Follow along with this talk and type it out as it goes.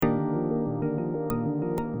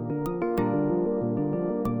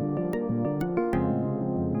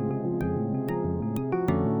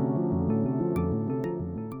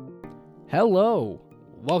Hello!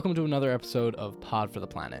 Welcome to another episode of Pod for the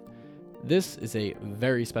Planet. This is a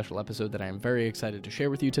very special episode that I am very excited to share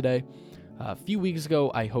with you today. A few weeks ago,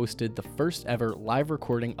 I hosted the first ever live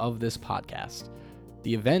recording of this podcast.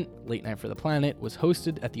 The event, Late Night for the Planet, was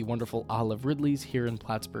hosted at the wonderful Olive Ridley's here in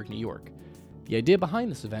Plattsburgh, New York. The idea behind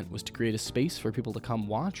this event was to create a space for people to come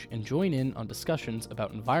watch and join in on discussions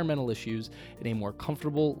about environmental issues in a more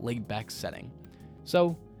comfortable, laid-back setting.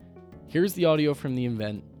 So, here's the audio from the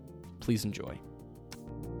event. Please enjoy.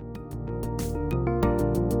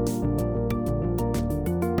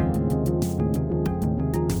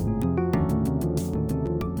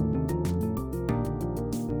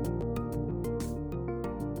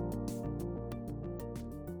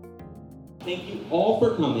 Thank you all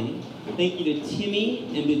for coming. Thank you to Timmy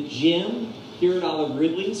and to Jim here at Olive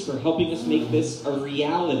Ridley's for helping us make this a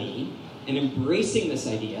reality and embracing this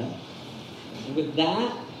idea. And with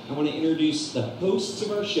that, I want to introduce the hosts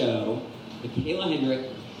of our show, Michaela Hendrick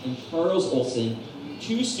and Charles Olson,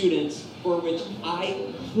 two students for which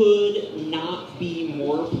I could not be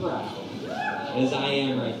more proud as I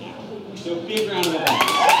am right now. So big round of applause.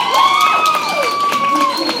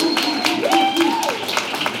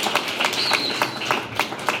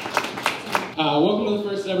 Welcome to the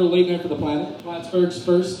first ever Late Night for the Planet, Plattsburgh's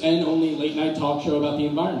first and only late night talk show about the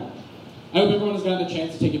environment. I hope everyone has gotten a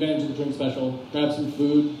chance to take advantage of the drink special, grab some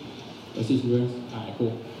food. I see some drinks? Alright,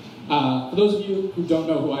 cool. For those of you who don't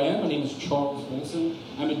know who I am, my name is Charles Olson.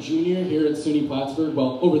 I'm a junior here at SUNY Plattsburgh,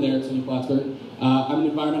 well, over there at SUNY Plattsburgh. I'm an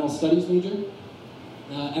environmental studies major,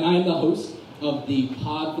 and I am the host of the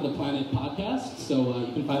Pod for the Planet podcast. So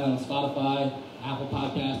you can find that on Spotify, Apple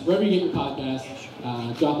Podcasts, wherever you get your podcasts.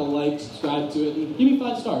 Drop a like, subscribe to it, and give me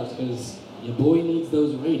 5 stars, because your boy needs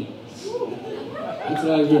those ratings. That's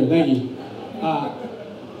what I hear. Thank you.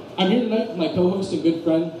 I'm here tonight with my co-host and good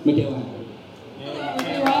friend, Michaela Hendrick.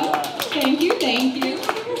 Thank you.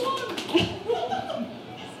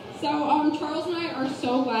 So, Charles and I are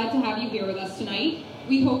so glad to have you here with us tonight.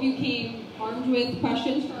 We hope you came armed with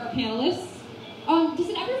questions for our panelists. Does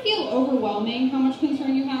it ever feel overwhelming how much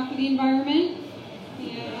concern you have for the environment?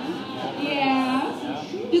 Yeah.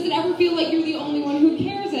 Does it ever feel like you're the only one who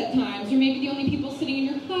cares at times, or maybe the only people sitting in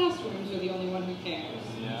your classrooms are the only one who cares?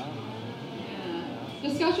 Yeah.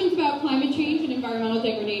 Discussions about climate change and environmental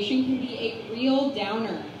degradation can be a real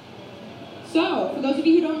downer. So, for those of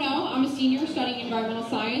you who don't know, I'm a senior studying environmental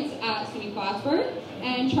science at SUNY Plattsburgh,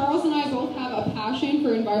 and Charles and I both have a passion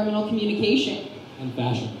for environmental communication. And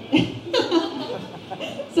fashion.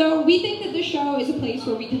 So we think that this show is a place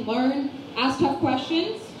where we can learn, ask tough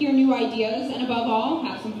questions, hear new ideas, and above all,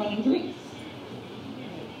 have some fun and drinks.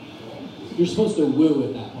 You're supposed to woo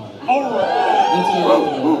at that part. All right. That's what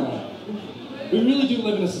I do. We really do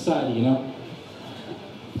live in a society, you know?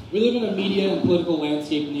 We live in a media and political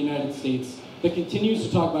landscape in the United States that continues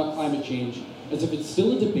to talk about climate change as if it's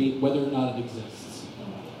still a debate whether or not it exists.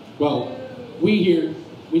 Well, we here,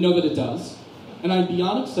 we know that it does, and I'm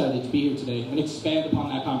beyond excited to be here today and expand upon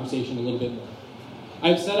that conversation a little bit more.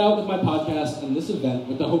 I've set out with my podcast and this event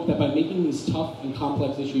with the hope that by making these tough and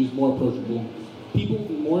complex issues more approachable, people will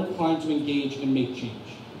be more inclined to engage and make change.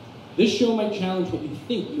 This show might challenge what you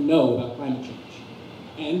think you know about climate change,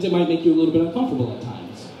 and it might make you a little bit uncomfortable at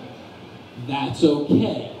times. That's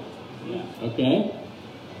okay. Okay?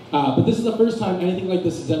 But this is the first time anything like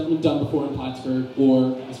this has ever been done before in Plattsburgh,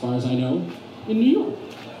 or, as far as I know, in New York.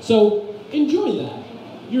 So, enjoy that.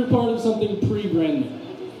 You're part of something pretty brand new.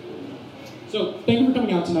 So, thank you for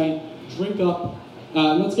coming out tonight. Drink up.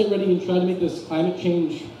 Let's get ready and try to make this climate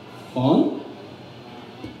change fun.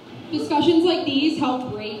 Discussions like these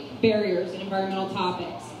help break barriers in environmental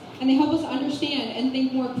topics, and they help us understand and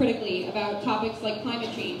think more critically about topics like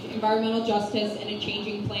climate change, environmental justice, and a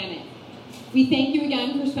changing planet. We thank you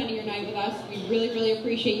again for spending your night with us. We really, really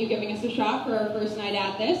appreciate you giving us a shot for our first night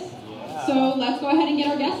at this. So let's go ahead and get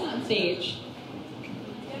our guests on stage.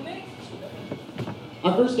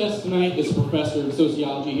 Our first guest tonight is a professor of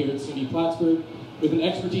sociology here at SUNY Plattsburgh with an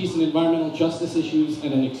expertise in environmental justice issues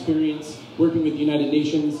and an experience working with the United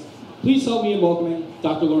Nations. Please help me in welcoming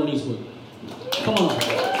Dr. Lauren Eastwood. Come on.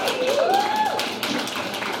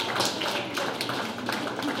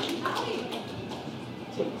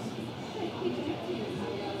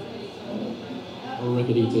 A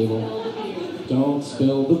rickety table. Don't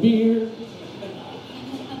spill the beer.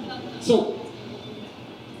 So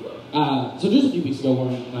just a few weeks ago,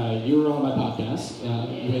 Lauren, you were on my podcast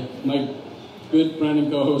with my good friend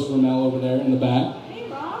and co-host Ramel over there in the back. Hey,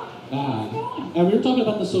 Rob. And we were talking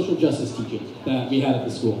about the social justice teaching that we had at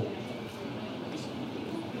the school.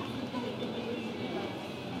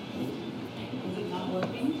 Is it not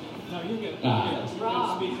working? No, you're good.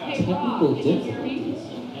 Rob. Hey, Rob. Well, Can you dip. hear me?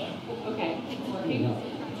 Okay, working. No,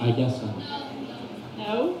 I guess not.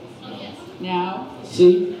 No? Now?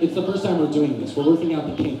 See, it's the first time we're doing this. We're working out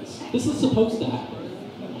the kinks. This is supposed to happen.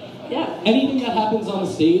 Yeah. Anything that happens on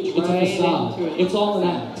the stage, it's Right a facade. into it. It's all an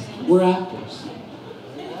act. We're actors.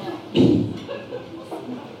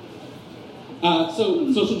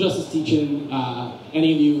 So, social justice teaching,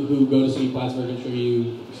 any of you who go to city Plattsburgh, I'm sure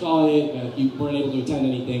you saw it, if you weren't able to attend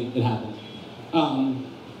anything, it happened.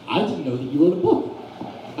 I didn't know that you wrote a book.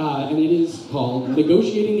 And it is called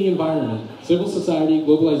Negotiating the Environment, Civil Society,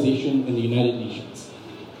 Globalization, and the United Nations.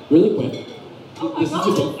 Really quick. Oh my This is God,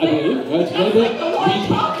 a book, I it's there. believe, right? It's right there.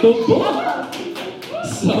 Read the book.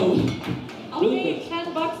 So, I'll really pay quick.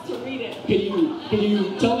 $10 to read it. Can you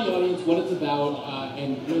tell the audience what it's about and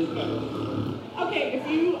really Okay,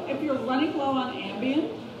 if you're running low on Ambien,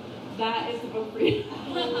 that is the book for you.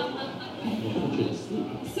 put you to sleep?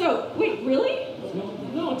 So, wait, really?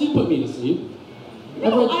 No, it did put me to sleep.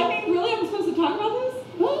 No, I mean, really? I'm supposed to talk about this?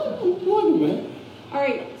 Wait a minute. All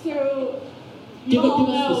right, so you Give all us the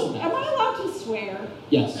know. synopsis. Am I allowed to swear?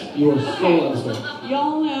 Yes, you are so Okay. on square.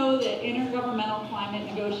 Y'all know that intergovernmental climate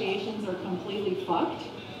negotiations are completely fucked.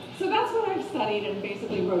 So that's what I've studied and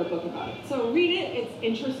basically wrote a book about it. So read it. It's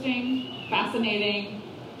interesting, fascinating,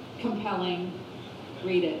 compelling.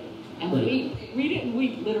 Read it and Great. weep. Read it and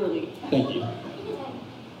weep, literally. Thank you.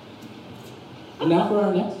 And now for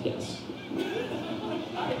our next guest.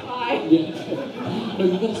 Bye. Yeah. No,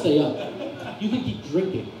 you gotta stay up. You can keep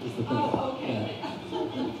drinking, is the thing. Oh, okay.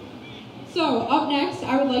 Yeah. So, up next,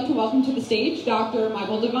 I would like to welcome to the stage Dr.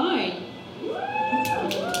 Michael Devine.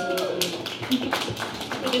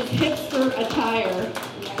 With his hipster attire,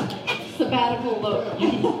 sabbatical look.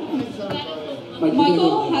 Mike,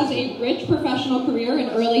 Michael has a rich professional career in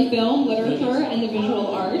early film, literature, and the visual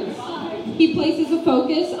arts. He places a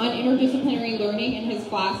focus on interdisciplinary learning in his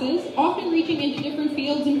classes, often reaching into different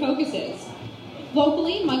fields and focuses.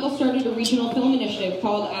 Locally, Michael started a regional film initiative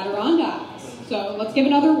called Adirondacks. So let's give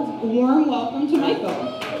another warm welcome to Michael.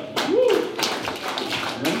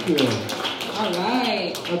 Thank you. All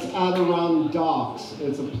right. That's Adirondacks.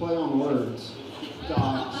 It's a play on words.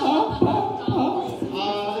 Docks.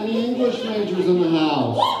 Any English majors in the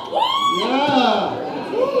house? Yeah.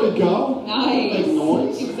 There we go. Nice. Make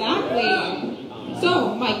noise. Exactly.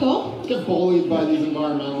 So, Michael. Get bullied by these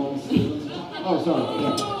environmental students. Oh, sorry.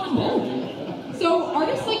 Yeah. So,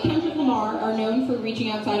 artists like Kendrick Lamar are known for reaching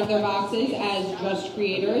outside of their boxes as just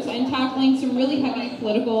creators and tackling some really heavy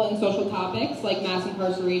political and social topics like mass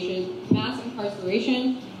incarceration,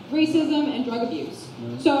 racism, and drug abuse.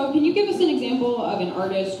 So, can you give us an example of an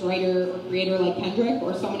artist, writer, or creator like Kendrick,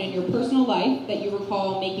 or someone in your personal life that you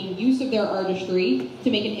recall making use of their artistry to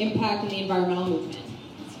make an impact in the environmental movement?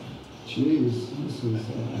 Jeez, this is.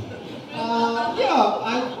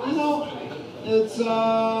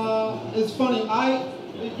 It's funny.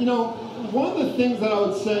 One of the things that I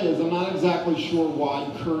would say is I'm not exactly sure why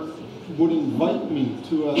Kurt would invite me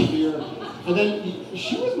to a beer, and then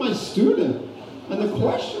she was my student, and the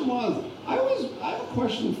question was, I have a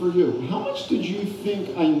question for you. How much did you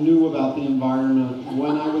think I knew about the environment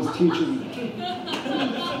when I was teaching?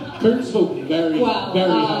 Kurt spoke very, Well,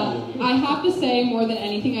 very highly. I have to say, more than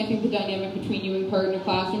anything, I think the dynamic between you and Kurt in a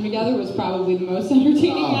classroom together was probably the most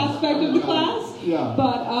entertaining aspect of the class. Yeah.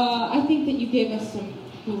 But I think that you gave us some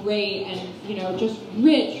great and, just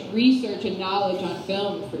rich research and knowledge on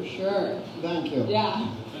film, for sure. Thank you. Yeah.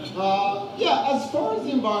 As far as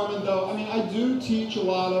the environment, though, I mean, I do teach a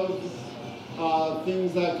lot of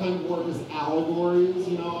things that kind of work as allegories.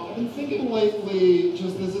 I've been thinking lately,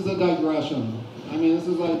 this is a digression. I mean, this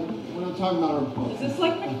is like, we're not talking about our book. Is this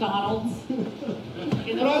like McDonald's? In But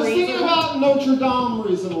the I was thinking freezer? about Notre Dame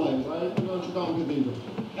recently, right? Notre Dame Cathedral.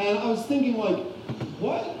 And I was thinking,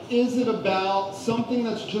 what is it about something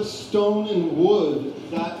that's just stone and wood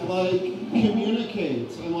that,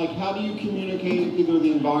 communicates? And, how do you communicate either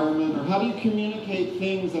the environment or how do you communicate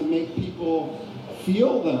things that make people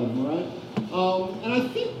feel them, right? And I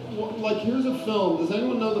think, here's a film. Does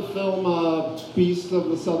anyone know the film Beast of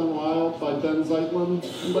the Southern Wild by Ben Zeitlin?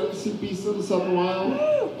 Anybody see Beast of the Southern Wild?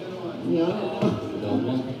 Yeah?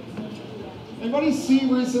 Anybody see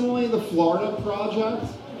recently the Florida Project?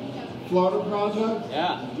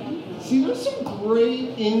 Yeah. See, there's some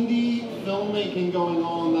great indie filmmaking going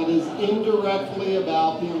on that is indirectly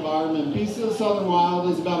about the environment. Beast of the Southern Wild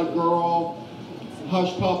is about a girl,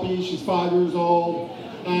 hush puppy, she's 5 years old,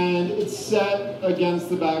 and it's set against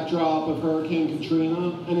the backdrop of Hurricane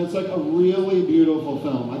Katrina, and it's a really beautiful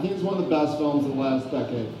film. I think it's one of the best films of the last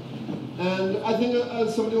decade. And I think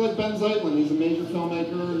somebody like Ben Zeitlin, he's a major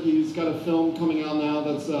filmmaker. He's got a film coming out now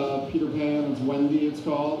that's Peter Pan, it's Wendy, it's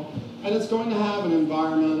called. And it's going to have an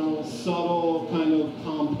environmental, subtle, kind of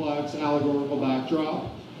complex, allegorical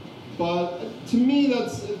backdrop. But to me,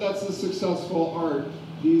 that's a successful art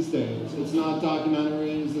these days. It's not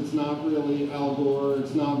documentaries, it's not really Al Gore,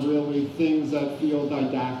 it's not really things that feel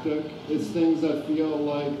didactic. It's things that feel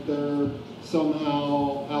like they're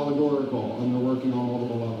somehow allegorical and they're working on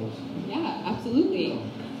multiple levels. Yeah, absolutely.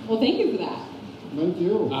 Well, thank you for that. Thank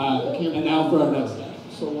you. And now for our next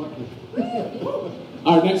guest. So lucky.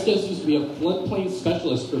 Our next guest used to be a floodplain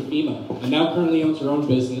specialist for FEMA, and now currently owns her own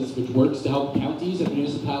business, which works to help counties and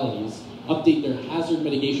municipalities update their hazard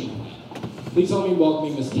mitigation plan. Please help me in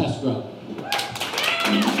welcoming Ms. Tess Grubb.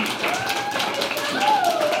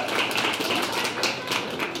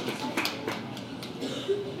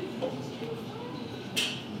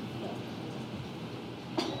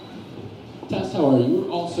 Tess, how are you? You're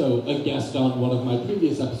also a guest on one of my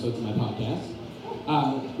previous episodes of my podcast.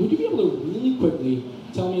 Would you be able to really quickly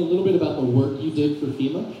tell me a little bit about the work you did for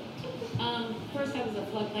FEMA? First, I was a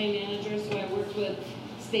floodplain manager, so I worked with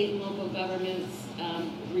state and local governments,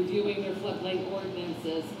 reviewing their floodplain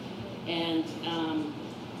ordinances and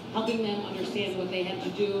helping them understand what they had to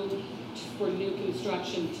do for new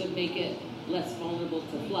construction to make it less vulnerable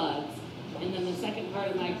to floods. And then the second part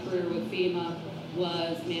of my career with FEMA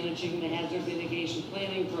was managing the hazard mitigation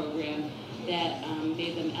planning program that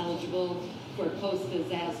made them eligible for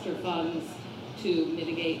post-disaster funds to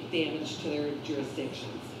mitigate damage to their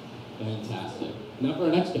jurisdictions. Fantastic. Now for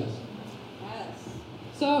our next guest.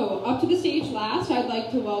 So, up to the stage last, I'd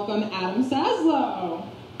like to welcome Adam Saslow.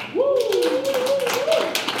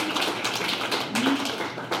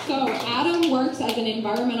 So, Adam works as an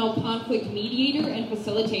environmental conflict mediator and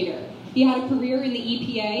facilitator. He had a career in the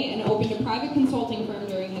EPA and opened a private consulting firm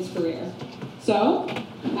during his career. So,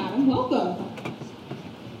 Adam, welcome.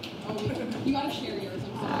 Oh, you gotta share yours,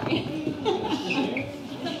 I'm sorry.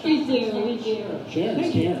 we do.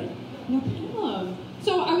 Sharon's Karen. No problem.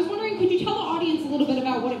 So I was wondering, could you tell the audience a little bit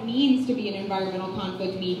about what it means to be an environmental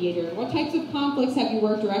conflict mediator? What types of conflicts have you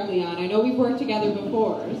worked directly on? I know we've worked together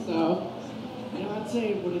before, so. Yeah, I'd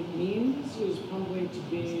say what it means is probably to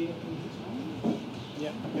be.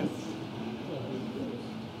 Yeah, yes.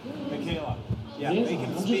 Michaela. Yeah, Yes, they can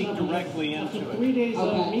I'm speak just directly after into 3 it. days of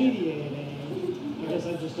Okay. mediating, I guess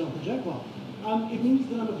I just don't project well. It means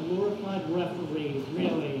that I'm a glorified referee,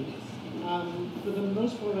 really. For the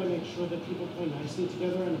most part, I make sure that people play nicely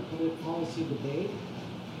together in a public policy debate.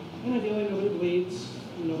 And ideally, nobody bleeds,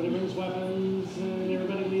 nobody brings weapons, and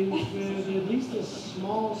everybody leaves with at least a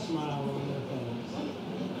small smile on their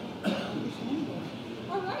face.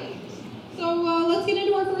 All right. So let's get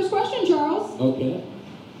into our first question, Charles. Okay.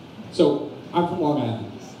 So, I'm from Long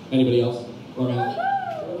Island. Anybody else? Long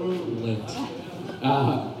Island? Lit.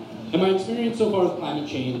 And my experience so far with climate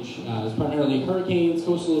change is primarily hurricanes,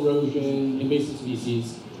 coastal erosion, invasive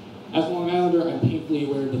species. As a Long Islander, I'm painfully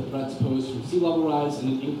aware of the threats posed from sea level rise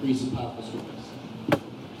and an increase in powerful storms.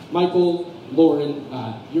 Michael, Lauren,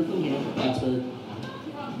 you're from here, Plattsburgh.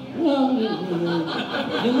 Well, you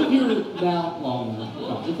live here now longer.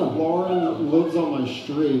 You're from Lauren lives on my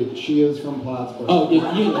street. She is from Plattsburgh. Oh, you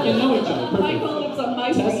know each other. Perfect. Michael lives on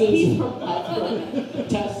my Tess street. is- He's from Plattsburgh.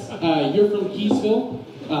 Tess, you're from Keysville,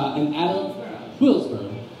 and Adam, Willsboro.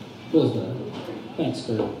 Thanks,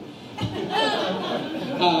 Kurt.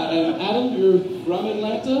 And Adam, you're from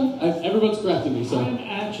Atlanta? Everyone's correcting me, so. I'm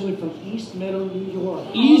actually from East Meadow, New York.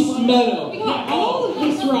 East Meadow. We got all of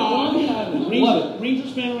this wrong. Love it.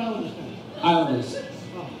 Rangers fan or Islanders fan? Islanders.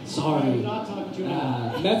 Oh, Sorry. I'm not talking to you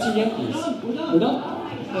now. Mets or Yankees? We're done.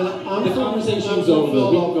 I'm The from- conversation's I'm from over. We can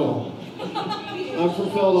Philadelphia. go. I'm from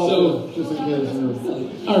Philadelphia, just in case you're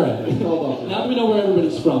All right. Philadelphia. Now that we know where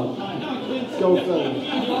everybody's from, Go Philly.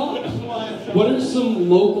 what are some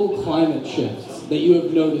local climate shifts that you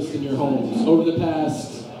have noticed in your homes over the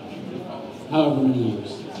past however many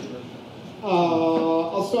years?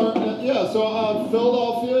 I'll start.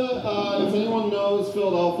 Philadelphia. If anyone knows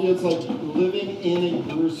Philadelphia, it's like living in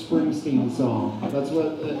a Bruce Springsteen song. That's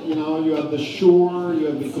what You have the shore, you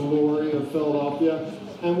have the glory of Philadelphia,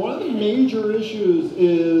 and one of the major issues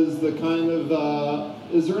is the kind of.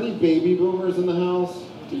 Is there any baby boomers in the house?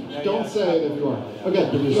 Don't say it if you are. Okay.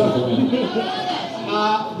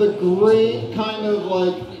 The great kind of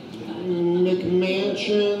like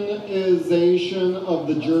McMansionization of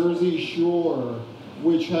the Jersey Shore,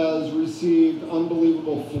 which has received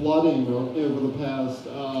unbelievable flooding over the past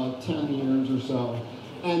 10 years or so.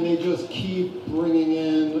 And they just keep bringing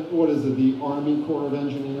in, what is it, the Army Corps of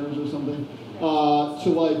Engineers or something? to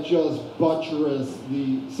like just buttress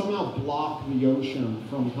somehow block the ocean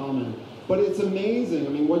from coming. But it's amazing. I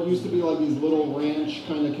mean, what used to be like these little ranch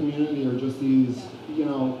kind of community are just these,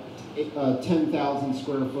 10,000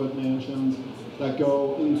 square foot mansions that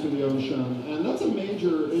go into the ocean. And that's a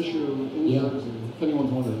major issue in Jersey, if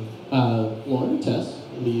anyone's wondering. Lauren, Tess,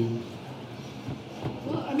 what do you...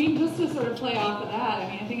 Well, I mean, just to sort of play off of that, I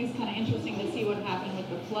mean, I think it's kind of interesting to see what happened with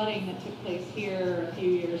the flooding that took place here a few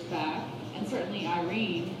years back, and certainly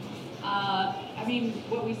Irene. I mean,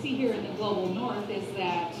 what we see here in the global north is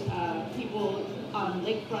that people on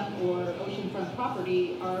lakefront or oceanfront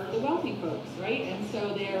property are the wealthy folks, right? And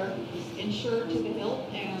so they're insured to the hilt,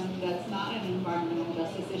 and that's not an environmental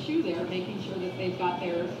justice issue. They're making sure that they've got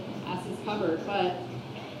their asses covered. But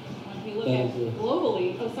when we look at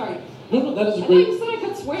globally, oh, sorry. No, that is a I great... thought you said I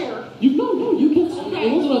could swear. You can. Okay.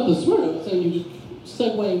 It wasn't about the swear. I was saying you just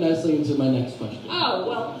segueing nicely into my next question. Oh,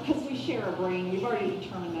 well, because we share a brain. We've already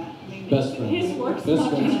determined that. I mean, Best friend. his work's Best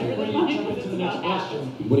much friend. better than mine, but it's about half.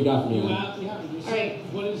 What do you got for me? You All said, right.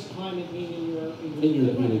 what does climate mean in your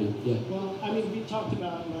community? Yeah. Well, I mean, we talked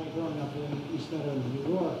about my growing up in East Meadow,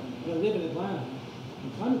 New York, but I live in Atlanta,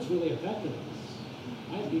 and climate's really affected us.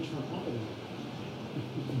 I have beachfront property.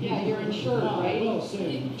 Yeah, you're insured, right? Well,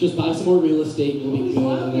 soon. Just buy some more real estate, you'll be good.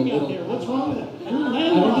 Laughing out there. What's wrong with that? I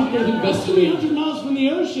don't think they're investigating. 300 miles from the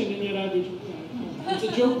ocean, and yet I'd be... It's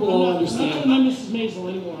a joke we'll all understand. I'm not Mrs. Maisel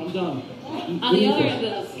anymore. I'm done. On the other end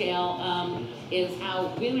of the scale is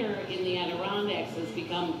how winter in the Adirondacks has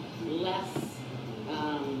become less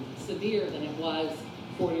severe than it was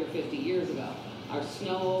 40 or 50 years ago. Our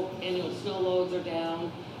annual snow loads are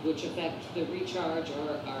down, which affect the recharge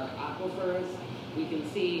or our aquifers. We can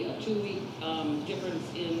see a 2-week difference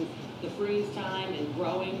in the freeze time and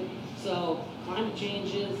growing. So climate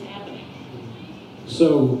change is happening.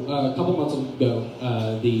 So a couple months ago,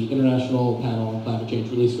 the International Panel on Climate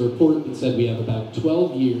Change released a report that said we have about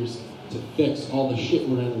 12 years to fix all the shit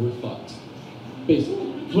we're in. We're fucked.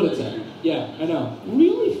 Basically, that's what it said. Yeah, I know.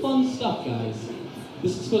 Really fun stuff, guys.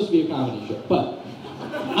 This is supposed to be a comedy show, but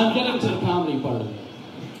I'm getting to the comedy part of it.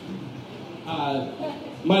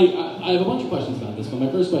 I have a bunch of questions about this, but my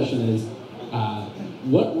first question is,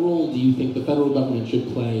 what role do you think the federal government should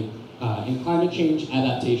play in climate change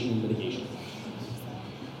adaptation and mitigation?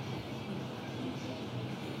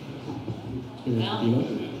 Currently,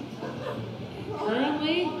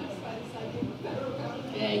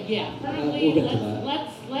 currently, we'll get to that.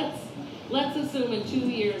 let's assume in 2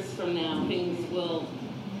 years from now things will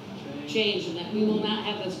change and that we will not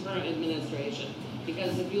have this current administration.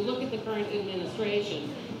 Because if you look at the current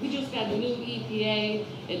administration, we just got a new EPA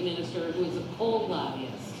administrator who is a coal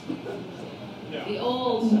lobbyist. Yeah. The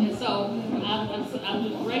old, so I'm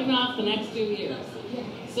just writing off the next 2 years.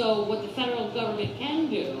 So what the federal government can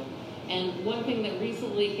do, and one thing that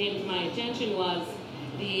recently came to my attention was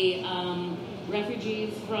the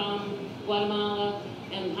refugees from Guatemala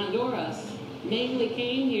and Honduras mainly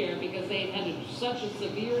came here because they had such a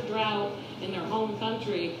severe drought in their home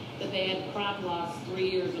country that they had crop loss 3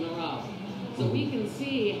 years in a row. So we can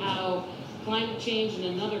see how climate change in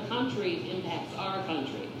another country impacts our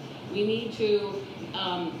country. We need to,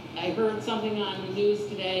 I heard something on the news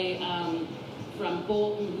today from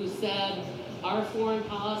Bolton who said, our foreign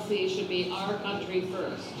policy should be our country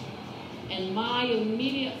first. And my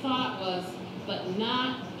immediate thought was, but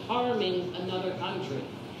not harming another country.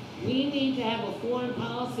 We need to have a foreign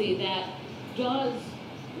policy that does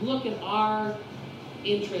look at our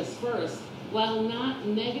interests first while not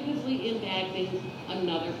negatively impacting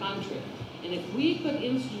another country. And if we could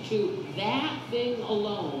institute that thing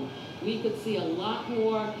alone, we could see a lot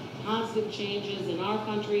more positive changes in our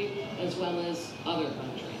country as well as other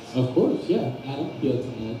countries. Of course, yeah. Adam, you had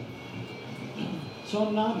something to add? So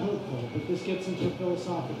I'm not hopeful, but this gets into a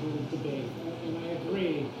philosophical debate. And I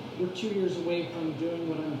agree, we're 2 years away from doing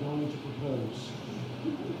what I'm going to propose.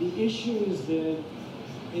 The issue is that,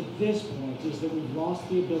 at this point, is that we've lost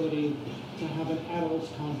the ability to have an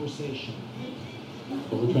adult conversation.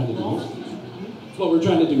 That's what we're trying to do here. That's what we're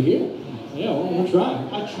trying to do here. Yeah, well, we're trying.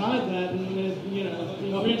 I tried that, and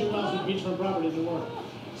 300 miles of beachfront property didn't work.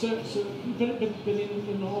 But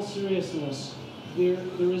in all seriousness, there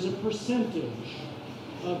is a percentage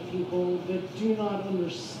of people that do not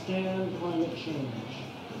understand climate change.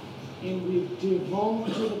 And we've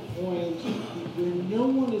devolved to the point where no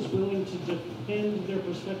one is willing to defend their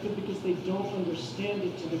perspective because they don't understand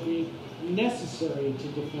it to the degree necessary to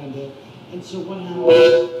defend it. And so what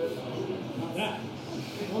happens? Not that.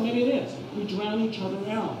 Well, maybe it is. We drown each other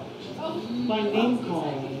out by name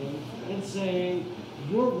calling and saying,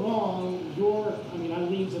 you're wrong, I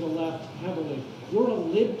lean to the left heavily. You're a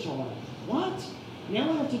libtard. what?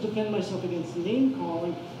 Now I have to defend myself against name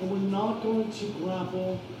calling, and we're not going to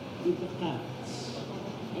grapple with the facts.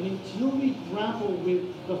 And until we grapple with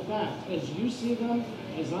the facts, as you see them,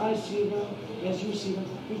 as I see them, as you see them,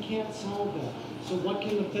 we can't solve that. So what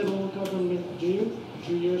can the federal government do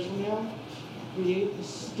 2 years from now? Create the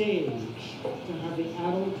stage to have the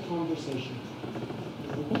adult conversation.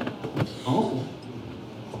 Awesome.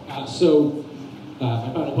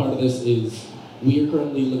 My final part of this is we are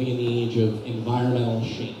currently living in the age of environmental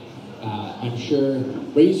shame. I'm sure,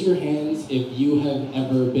 raise your hands if you have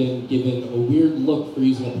ever been given a weird look for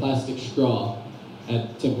using a plastic straw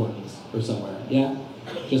at Tim Hortons or somewhere. Yeah?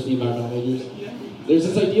 Just the environmental majors? There's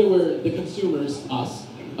this idea where the consumers, us,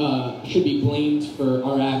 should be blamed for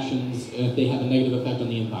our actions if they have a negative effect on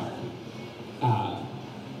the environment.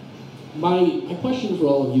 My question for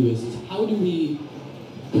all of you is how do we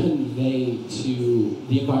convey to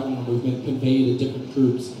the environmental movement, convey to different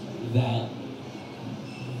groups that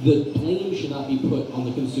the blame should not be put on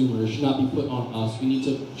the consumers, should not be put on us. We need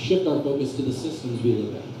to shift our focus to the systems we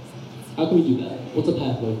live in. How can we do that? What's a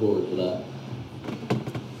pathway forward for that?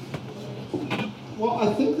 Well,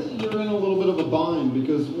 I think that you're in a little bit of a bind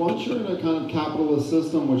because once you're in a kind of capitalist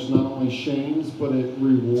system which not only shames but it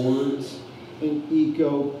rewards in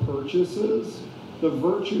eco purchases, the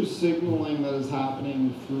virtue signaling that is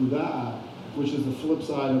happening through that, which is the flip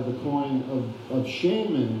side of the coin of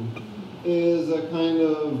shaming, is a kind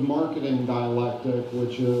of marketing dialectic,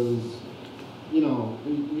 which is, you know,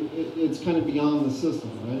 it's kind of beyond the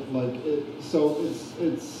system, right? Like, so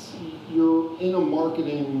it's you're in a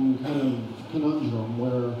marketing kind of conundrum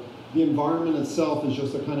where the environment itself is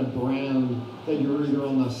just a kind of brand that you're either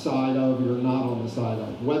on the side of or you're not on the side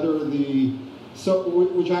of.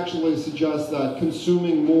 Which actually suggests that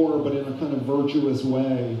consuming more but in a kind of virtuous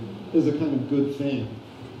way is a kind of good thing.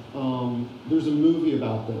 There's a movie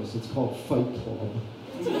about this. It's called Fight Club.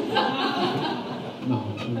 No.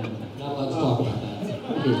 Not allowed to talk about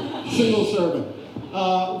that. Single serving.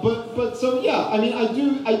 But so yeah, I mean, I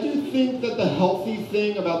do think that the healthy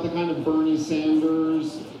thing about the kind of Bernie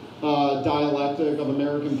Sanders dialectic of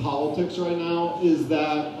American politics right now is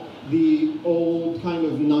that the old kind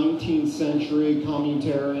of 19th century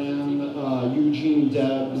communitarian Eugene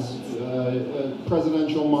Debs,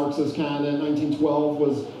 presidential Marxist candidate,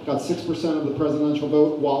 1912 got 6% of the presidential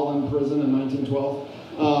vote while in prison in 1912.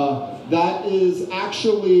 That is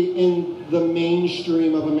actually in the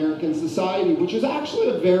mainstream of American society, which is actually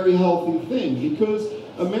a very healthy thing because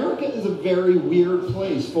America is a very weird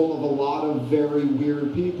place full of a lot of very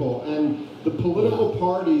weird people. And the political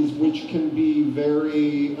parties, which can be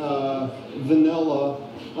very vanilla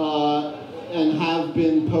and have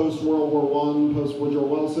been post-World War I, post-Woodrow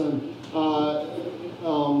Wilson,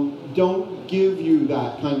 don't give you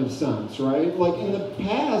that kind of sense, right? Like in the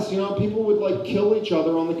past, you know, people would like kill each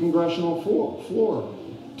other on the congressional floor.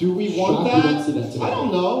 Do we want that? I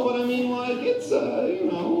don't know, but I mean, like, it's, you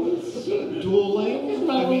know, it's dueling.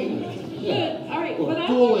 I mean, yeah. All right, but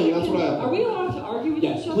dueling, that's what I have. Are we allowed to argue with each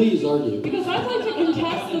other? Yes, please argue. Because I'd like to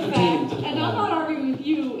contest the fact, and I'm not arguing with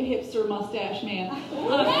you, hipster mustache man.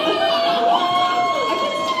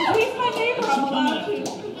 He's my neighbor, I'm allowed to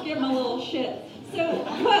give him a little shit. So,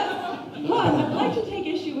 but I'd like to take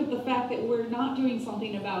issue with the fact that we're not doing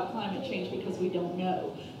something about climate change because we don't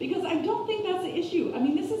know. Because I don't think that's the issue. I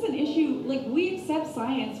mean, this is an issue, like, we accept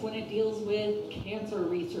science when it deals with cancer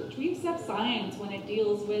research. We accept science when it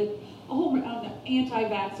deals with a whole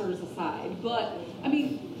anti-vaxxers aside. But, I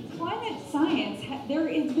mean, climate science, there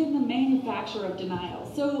has been the manufacture of denial.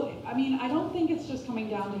 So, I mean, I don't think it's just coming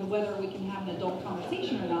down to whether we can have an adult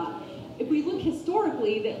conversation or not. If we look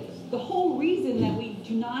historically, the whole reason that we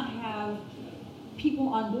do not have people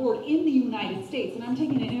on board in the United States, and I'm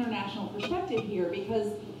taking an international perspective here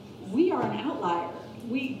because we are an outlier.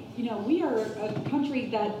 We are a country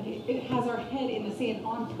that it has our head in the sand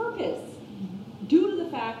on purpose due to the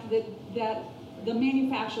fact that the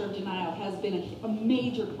manufacture of denial has been a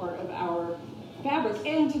major part of our fabric.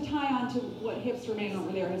 And to tie on to what hipster man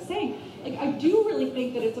over there is saying, like, I do really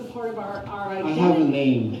think that it's a part of our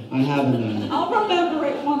identity. I have a name. I'll remember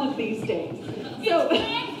it one of these days. So,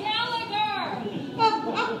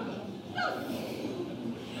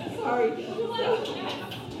 sorry.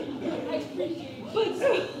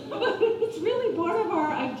 But it's really part of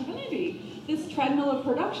our identity, this treadmill of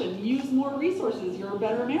production. Use more resources, you're a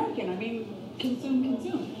better American. I mean, consume.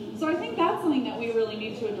 So I think that's something that we really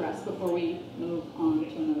need to address before we move on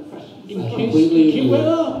to another question. In case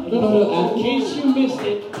you missed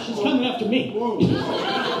it, she's coming after me.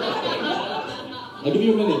 I'll give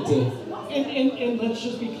you a minute to... And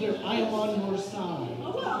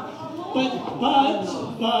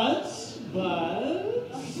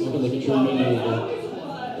But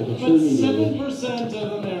 7%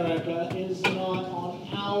 of America is not on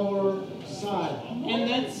our side, and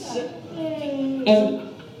that's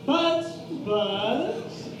but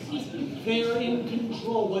they're in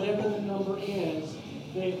control. Whatever the number is,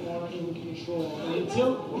 they are in control. And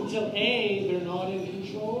until A, they're not in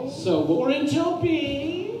control, or until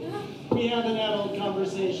B, we have an adult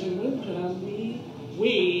conversation with them.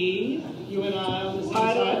 We, you and I on the same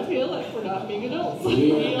side. I feel like we're not being adults.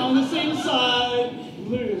 We on the same side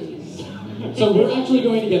lose. So we're actually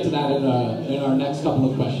going to get to that in our next couple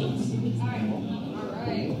of questions. All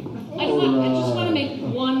right. I just want to make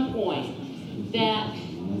one point that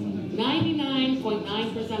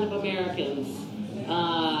 99.9% of Americans,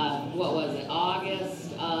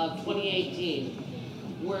 August of 2018,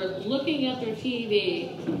 were looking at their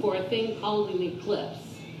TV for a thing called an eclipse,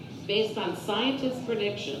 based on scientists'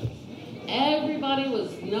 predictions. Everybody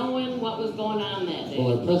was knowing what was going on that day.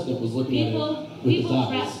 Well, our president was looking at it with his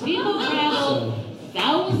eyes. People traveled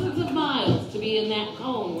thousands of miles to be in that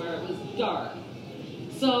cone where it was dark.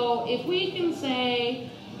 So if we can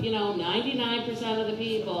say, 99% of the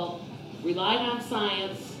people relied on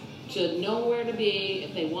science to know where to be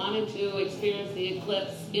if they wanted to experience the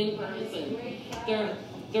eclipse in person,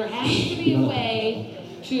 there has to be a way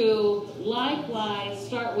to likewise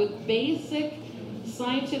start with basic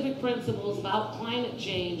scientific principles about climate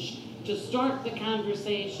change to start the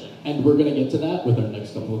conversation. And we're going to get to that with our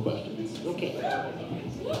next couple of questions. Okay.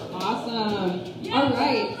 Awesome. All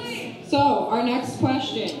right. So, our next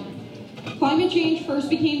question. Climate change first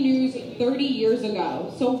became news 30 years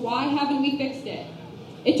ago. So why haven't we fixed it?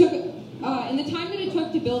 It took, in the time that it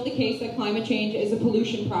took to build the case that climate change is a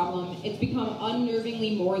pollution problem, it's become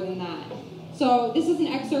unnervingly more than that. So this is an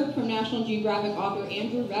excerpt from National Geographic author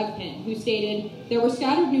Andrew Revkin, who stated, "There were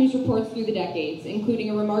scattered news reports through the decades,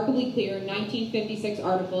 including a remarkably clear 1956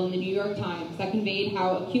 article in the New York Times that conveyed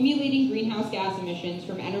how accumulating greenhouse gas emissions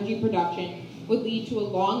from energy production would lead to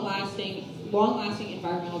long-lasting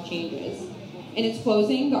environmental changes. In its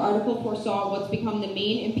closing, the article foresaw what's become the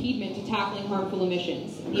main impediment to tackling harmful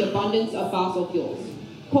emissions, the abundance of fossil fuels.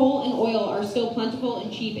 Coal and oil are still plentiful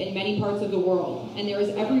and cheap in many parts of the world, and there is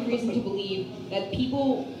every reason to believe that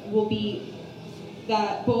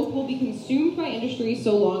both will be consumed by industry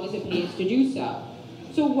so long as it pays to do so.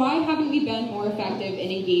 So why haven't we been more effective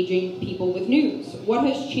in engaging people with news? What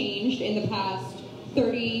has changed in the past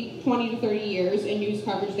 20 to 30 years in news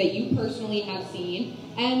coverage that you personally have seen,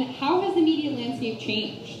 and how has the media landscape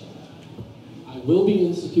changed?" I will be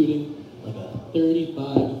instituting like a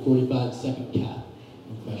 35 to 45 second cap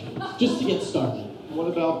of questions, just to get started. What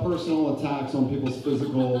about personal attacks on people's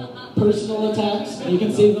physical... Personal attacks, you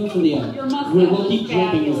can save them for the end. We'll keep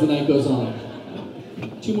drinking as the night goes on.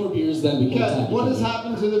 2 more beers, then we can attack. What has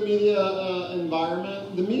happened to the media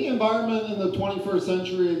environment? The media environment in the 21st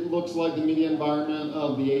century looks like the media environment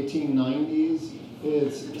of the 1890s.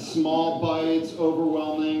 It's small bites,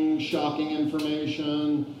 overwhelming, shocking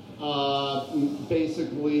information,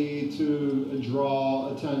 basically to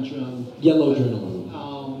draw attention. Yellow journalism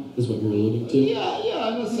is what you're alluding to?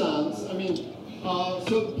 Yeah, in a sense. I mean,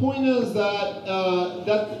 so the point is that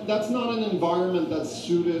that's not an environment that's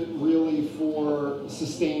suited really for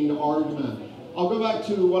sustained argument. I'll go back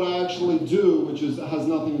to what I actually do, which has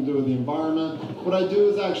nothing to do with the environment. What I do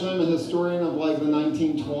is actually I'm a historian of like the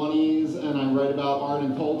 1920s, and I write about art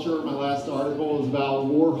and culture. My last article is about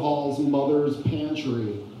Warhol's mother's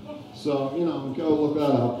pantry. So, go look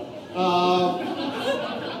that up.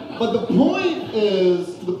 But the point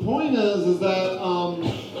is that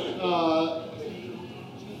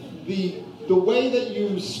the way that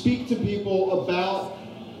you speak to people about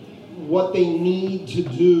what they need to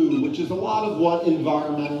do, which is a lot of what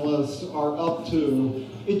environmentalists are up to,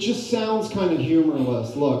 it just sounds kind of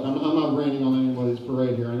humorless. Look, I'm not raining on anybody's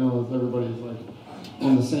parade here. I know that everybody's like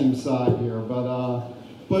on the same side here, but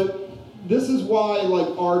this is why like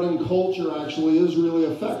art and culture actually is really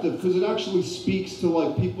effective, because it actually speaks to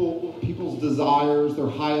like people's desires, their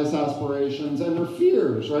highest aspirations, and their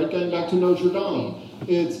fears. Right, getting back to Notre Dame,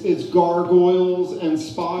 it's gargoyles and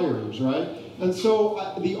spires, right? And so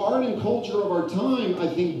the art and culture of our time, I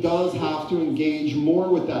think, does have to engage more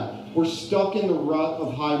with that. We're stuck in the rut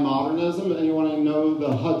of high modernism. Anyone who know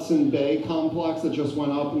the Hudson Bay complex that just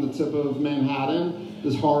went up in the tip of Manhattan?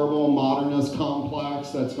 This horrible modernist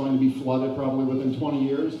complex that's going to be flooded probably within 20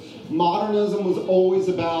 years. Modernism was always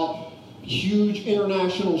about huge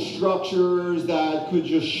international structures that could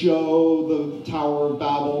just show the Tower of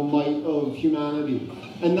Babel might of humanity.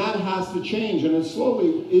 And that has to change, and it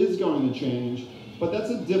slowly is going to change. But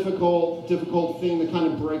that's a difficult thing to kind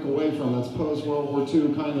of break away from. That's post-World War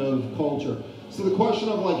II kind of culture. So the question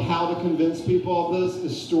of like how to convince people of this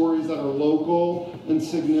is stories that are local and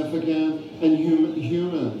significant and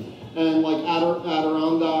human. And like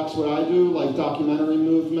Adirondacks, what I do, like documentary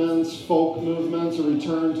movements, folk movements, a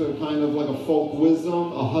return to kind of like a folk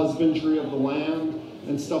wisdom, a husbandry of the land,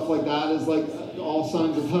 and stuff like that is like all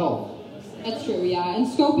signs of health. That's true, yeah. And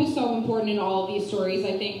scope is so important in all of these stories.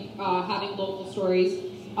 I think having local stories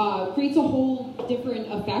creates a whole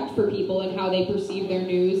different effect for people and how they perceive their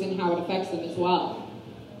news and how it affects them as well.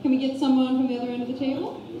 Can we get someone from the other end of the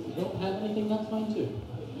table? If you don't have anything, that's fine too.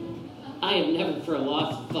 I am never for a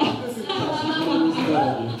loss of thoughts.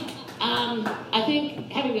 I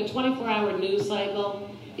think having a 24-hour news cycle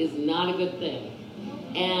is not a good thing.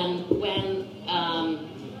 And when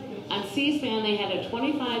on C-SPAN they had a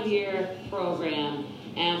 25-year program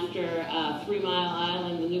after 3 Mile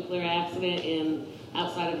Island, the nuclear accident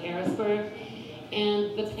outside of Harrisburg.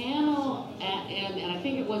 And the panel, and I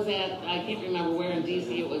think it was I can't remember where in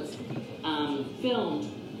D.C. it was filmed,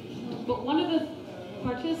 but one of the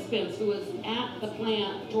participants who was at the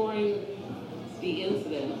plant during the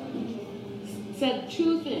incident said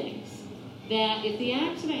 2 things. That if the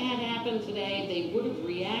accident had happened today, they would have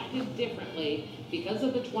reacted differently because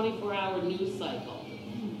of the 24-hour news cycle.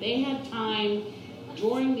 They had time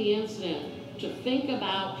during the incident to think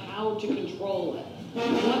about how to control it,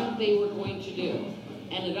 what they were going to do.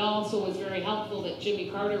 And it also was very helpful that Jimmy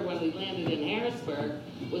Carter, when we landed in Harrisburg,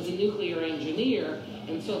 was a nuclear engineer,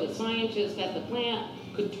 and so the scientists at the plant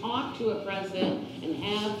could talk to a president and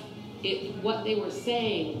have what they were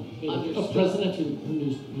saying understood. A president who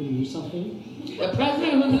knew something? A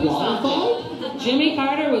president who knew something. Jimmy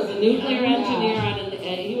Carter was a nuclear engineer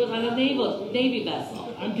he was on a Navy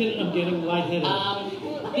vessel. I'm getting lightheaded.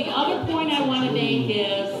 The other point I want to make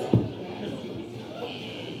is,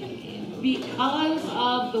 because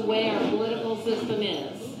of the way our political system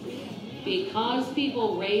is, because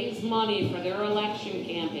people raise money for their election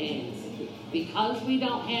campaigns, because we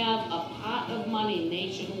don't have a pot of money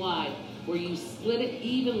nationwide where you split it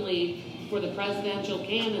evenly for the presidential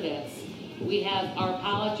candidates, we have our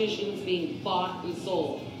politicians being bought and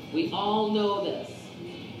sold. We all know this.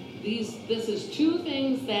 This is 2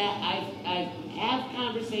 things that I've had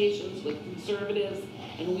conversations with conservatives,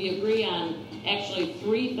 and we agree on actually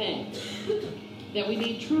 3 things. That we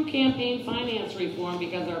need true campaign finance reform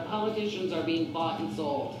because our politicians are being bought and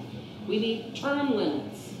sold. We need term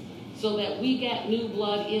limits so that we get new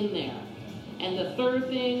blood in there. And the 3rd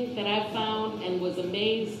thing that I've found and was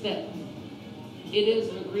amazed that it is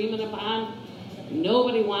an agreement upon,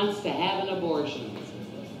 nobody wants to have an abortion.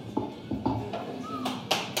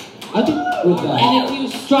 I think with that. And if you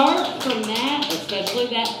start from that, especially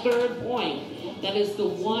that 3rd point, that is the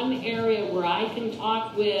one area where I can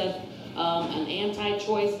talk with an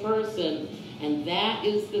anti-choice person, and that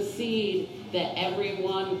is the seed that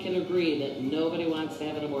everyone can agree that nobody wants to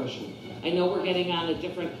have an abortion. I know we're getting on a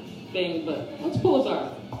different thing, but let's pull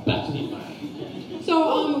us back to you.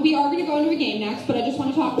 So we are going to go into a game next, but I just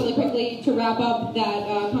want to talk really quickly to wrap up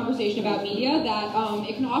that conversation about media, that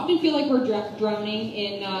it can often feel like we're drowning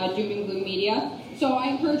in doom and gloom media. So I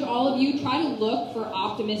encourage all of you, try to look for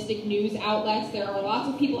optimistic news outlets. There are lots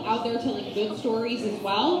of people out there telling good stories as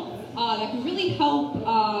well that can really help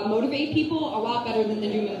motivate people a lot better than the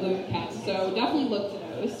doom and gloom cast. So definitely look to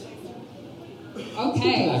those.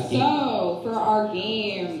 Okay, so for our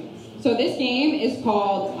game. So this game is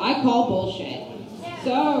called I Call Bullshit.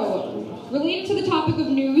 So, related to the topic of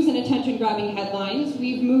news and attention-grabbing headlines,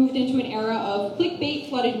 we've moved into an era of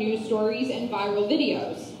clickbait-flooded news stories and viral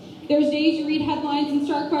videos. There's days you read headlines and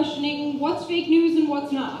start questioning what's fake news and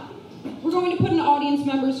what's not. We're going to put an audience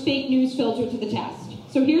member's fake news filter to the test.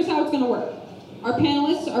 So here's how it's going to work. Our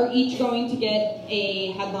panelists are each going to get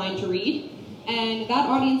a headline to read, and that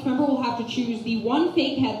audience member will have to choose the one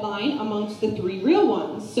fake headline amongst the 3 real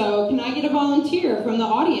ones. So can I get a volunteer from the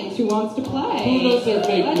audience who wants to play? Who knows their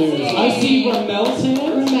fake news? I see Ramel's hand.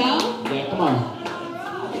 Ramel? Yeah, come on.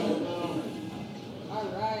 All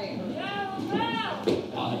right.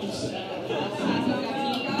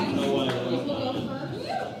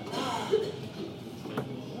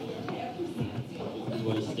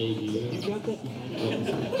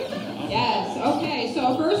 Yes, okay,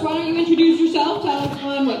 so first, why don't you introduce yourself, tell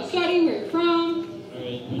everyone what you study, where you're from.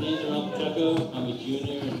 Alright, my name is Ralph Pacheco. I'm a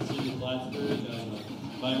junior in senior Plattsburgh. I'm a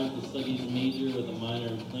environmental studies major with a minor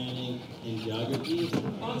in planning and geography.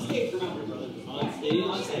 On stage, remember, brother. On stage?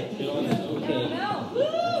 On stage. Okay.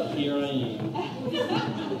 Here I am.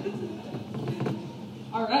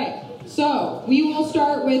 All right, so we will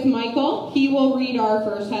start with Michael. He will read our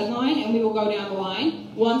first headline, and we will go down the line.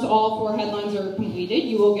 Once all 4 headlines are completed,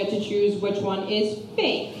 you will get to choose which one is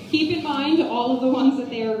fake. Keep in mind, all of the ones that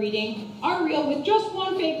they are reading are real, with just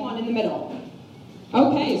one fake one in the middle.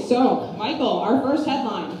 Okay, so, Michael, our first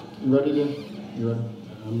headline. You ready, dude? You ready?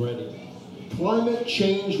 I'm ready. Climate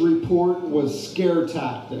change report was scare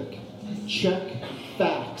tactic. Check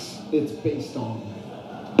facts it's based on.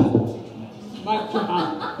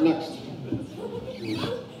 Next.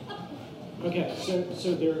 Okay,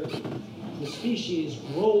 so they're the species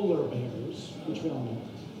roller bears, which we all know,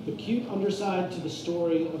 the cute underside to the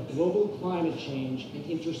story of global climate change and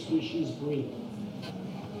interspecies breeding.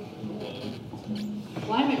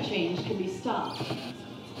 Climate change can be stopped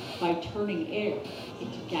by turning air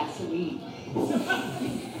into gasoline.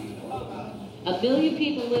 1 billion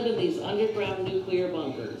people live in these underground nuclear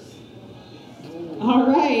bunkers. All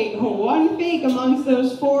right, one fake amongst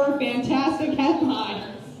those 4 fantastic headlines.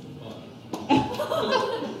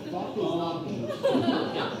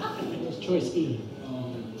 Choice E.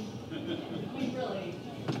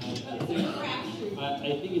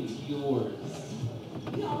 I think it's yours.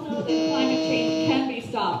 We all know that climate change can be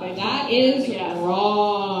stopped by That is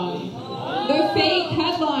wrong. The fake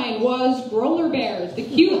headline was roller bears, the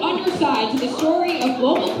cute underside to the story of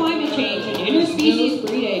global climate change and interspecies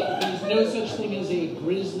breeding. There's no such thing as a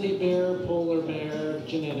grizzly bear, polar bear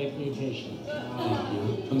genetic mutation.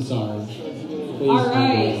 I'm sorry. Please All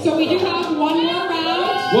right, so we do have one more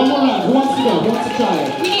round. One more round. Who wants to go? Who wants to try it?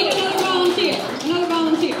 We need another volunteer. Another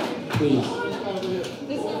volunteer. Please.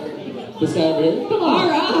 This guy over here? Come on. All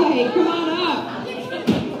right, come on up.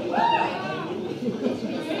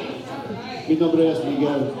 Mi nombre es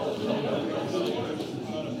Miguel.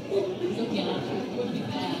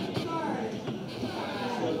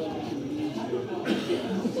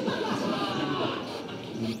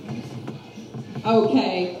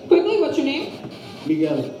 Okay, quickly, what's your name?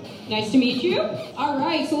 Miguel. Nice to meet you. All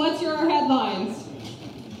right, so let's hear our headlines.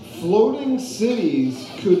 Floating cities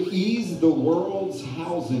could ease the world's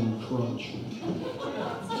housing crunch.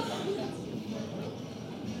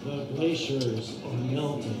 The glaciers are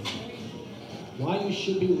melting. Why you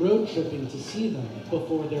should be road tripping to see them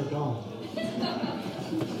before they're gone.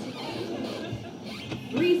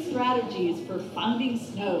 3 strategies for finding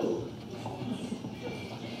snow.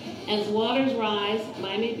 As waters rise,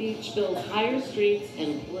 Miami Beach builds higher streets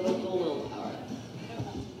and political willpower.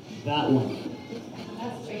 That one.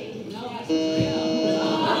 That's fake.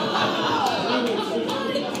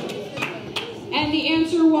 And the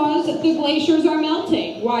answer was the glaciers are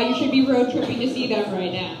melting. Why you should be road tripping to see them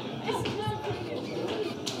right now.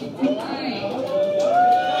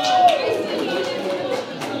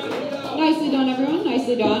 Nicely done, everyone.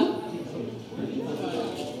 Nicely done.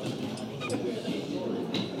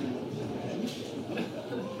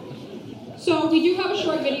 So we do have a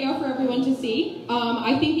short video for everyone to see.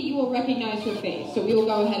 I think that you will recognize her face, so we will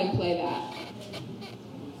go ahead and play that.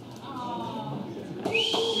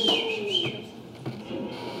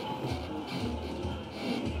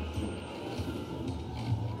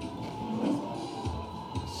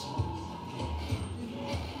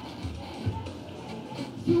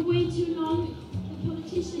 For way too long, the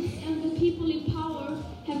politicians and the people in power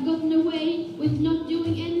have gotten away with not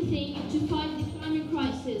doing anything to fight the climate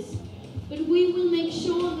crisis. But we will make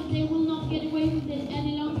sure that they will not get away with it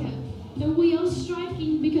any longer. That we are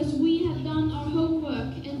striking because we have done our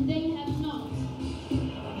homework and they have not.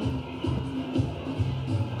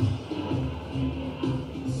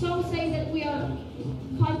 Some say that we are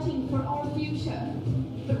fighting for our future.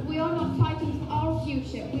 But we are not fighting for our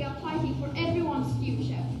future. We are fighting for everyone's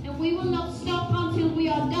future. And we will not stop until we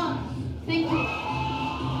are done. Thank you.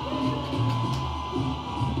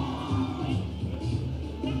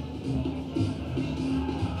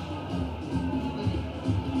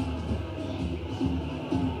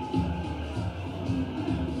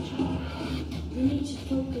 We need to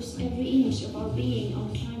focus every inch of our being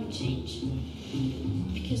on climate change.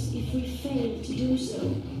 Because if we fail to do so,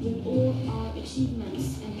 then all our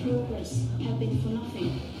achievements and progress have been for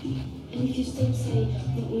nothing. And if you still say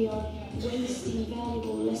that we are wasting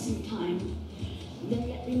valuable lesson time, then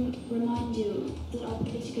let me remind you that our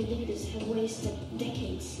political leaders have wasted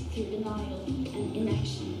decades through denial and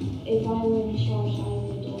inaction. If I were in charge,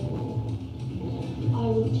 I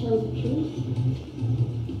would tell the truth,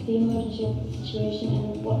 the emergency of the situation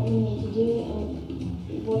and what we need to do and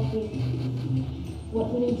what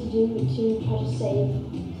we need to do to try to save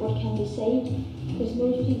what can be saved. Because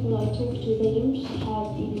most people I talk to, they don't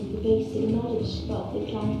have even the basic knowledge about the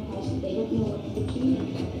climate crisis. They don't know what the climate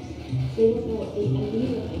is. They don't know what the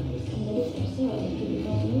environment is. And that is absurd if people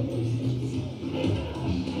don't know these things.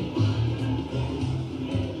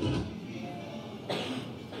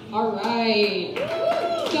 All right.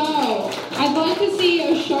 So, I'd like to see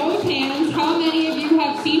a show of hands. How many of you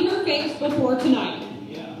have seen her face before tonight?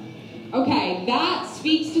 Yeah. Okay, that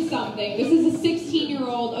speaks to something. This is a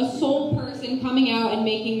 16-year-old, a sole person coming out and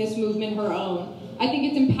making this movement her own. I think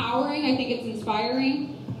it's empowering. I think it's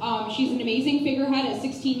inspiring. She's an amazing figurehead at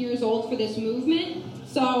 16 years old for this movement.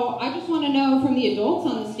 So I just want to know from the adults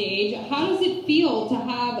on the stage, how does it feel to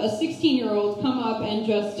have a 16-year-old come up and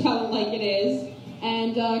just tell it like it is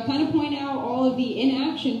and kind of point out all of the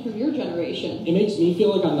inaction from your generation? It makes me feel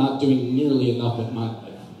like I'm not doing nearly enough with my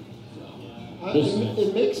life.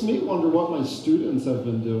 It makes me wonder what my students have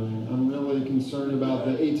been doing. I'm really concerned about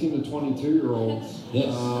the 18 to 22-year-olds.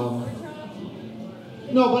 Yes.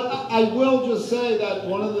 No, but I will just say that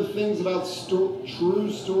one of the things about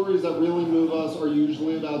true stories that really move us are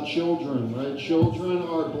usually about children, right? Children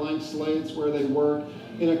are blank slates where they work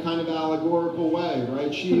in a kind of allegorical way,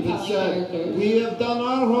 right? She even said, we have done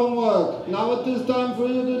our homework. Now it is time for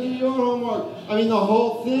you to do your homework. I mean, the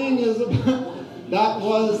whole thing is about, that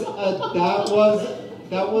was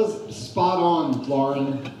spot on,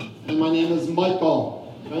 Lauren. And my name is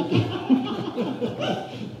Michael. Thank you.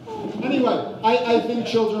 Anyway, I think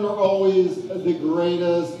children are always the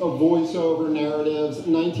greatest of voiceover narratives.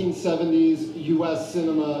 1970s U.S.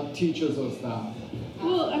 cinema teaches us that.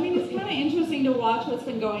 Well, I mean, it's kind of interesting to watch what's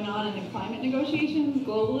been going on in the climate negotiations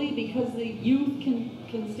globally because the youth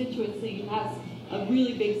constituency has a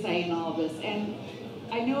really big say in all of this. And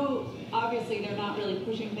I know, obviously, they're not really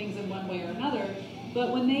pushing things in one way or another, but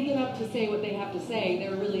when they get up to say what they have to say,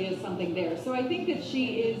 there really is something there. So I think that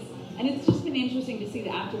she is... And it's just been interesting to see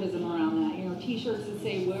the activism around that. You know, T-shirts that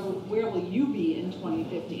say, where will you be in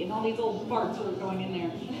 2050? And all these old farts who are going in there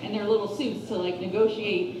in their little suits to, like,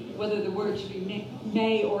 negotiate whether the word should be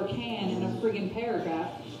may or can in a friggin'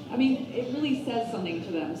 paragraph. I mean, it really says something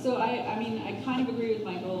to them. So, I mean, I kind of agree with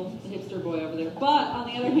Michael, the hipster boy over there. But, on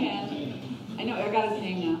the other hand, I know, I got his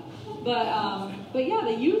name now. But yeah,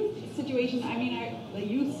 the youth situation, I mean, the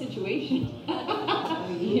youth situation.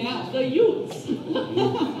 Yeah, the youths.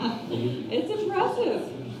 It's impressive.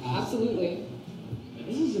 Absolutely.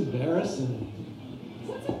 This is embarrassing.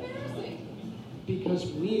 What's embarrassing?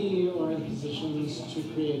 Because we are in positions to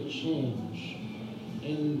create change.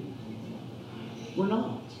 And we're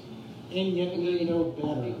not. And yet we know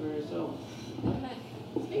better. Speak for yourself. Okay.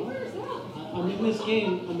 Speak for yourself. I'm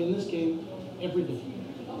in this game every day.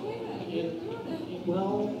 Okay, then.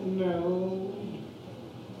 Well, no.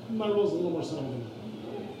 My role's a little more subtle than that.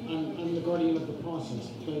 I'm the guardian of the process.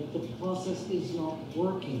 The process is not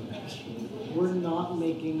working. We're not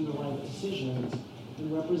making the right decisions.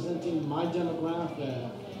 And representing my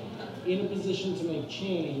demographic in a position to make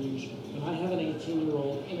change, when I have an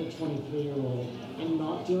 18-year-old and a 23-year-old and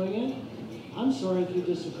not doing it, I'm sorry if you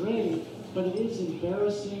disagree, but it is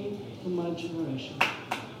embarrassing for my generation.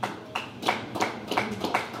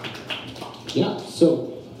 Yeah,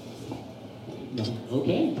 so,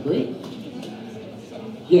 okay, great.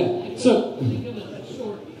 Yeah, so,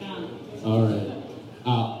 all right.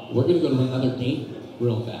 We're going to go to another game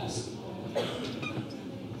real fast.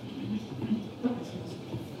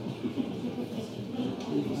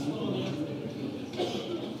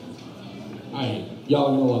 All right, y'all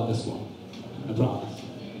are going to love this one. I promise.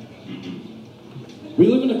 We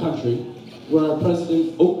live in a country where our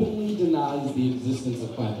president openly denies the existence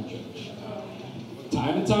of climate change.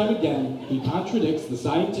 Time and time again, he contradicts the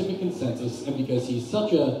scientific consensus, and because he's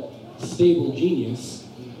such a stable genius,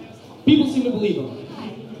 people seem to believe him.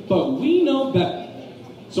 But we know better.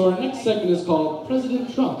 So our next segment is called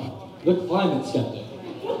President Trump, the Climate Skeptic.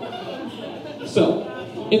 So,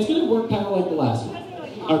 it's going to work kind of like the last one.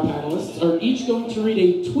 Our panelists are each going to read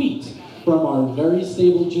a tweet from our very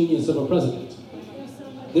stable genius of a president.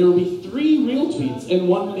 There will be 3 real tweets and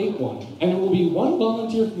 1 fake one, and it will be 1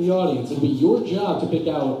 volunteer from the audience. It'll be your job to pick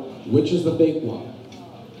out which is the fake one.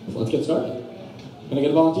 So let's get started. Can I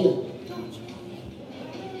get a volunteer?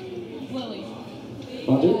 Lily.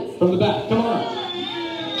 Volunteer? From the back, come on.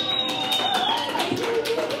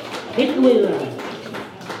 Make your way around.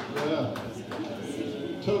 Yeah.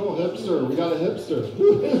 Total hipster. We got a hipster.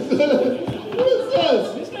 Who is this?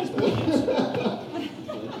 Who is this?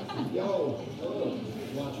 Yo.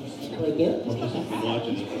 Right there.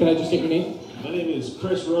 Watching. Can I just take your name? My name is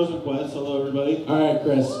Chris Rosenquist. Hello, everybody. All right,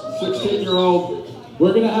 Chris. 16-year-old.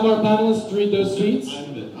 We're going to have our panelists read those tweets. I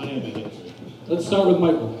am a hipster. Let's start with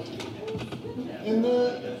Michael.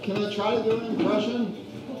 Can I try to do an impression?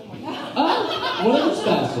 Whatever's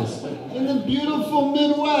fastest. In the beautiful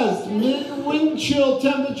Midwest, wind chill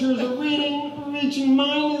temperatures are reaching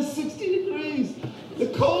minus 60 degrees.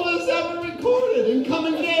 coldest ever recorded. In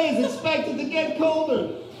coming days, expected to get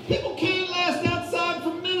colder. People can't last outside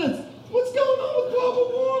for minutes. What's going on with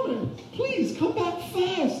global warming? Please, come back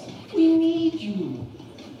fast. We need you.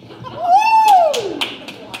 Woo!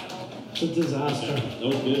 It's a disaster. That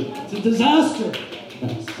was good. It's a disaster.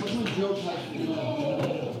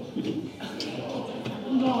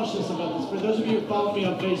 I'm nauseous about this. For those of you who follow me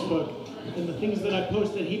on Facebook, and the things that I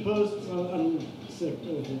post that he posts, I'm sick of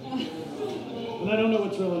it. And I don't know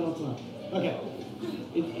what's real and what's not. Okay.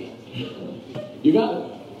 You got it.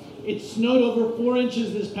 It snowed over 4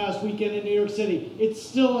 inches this past weekend in New York City. It's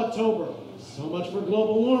still October. So much for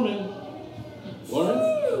global warming. Lauren?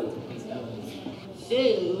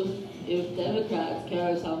 So, if Democrats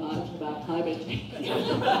care so much about climate change.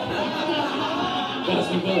 That's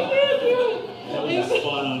me both. Thank you. That was a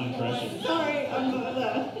spot-on impression. Sorry, I'm not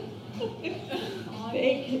that.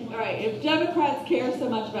 All right, if Democrats care so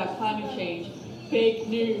much about climate change, fake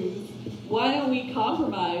news, why don't we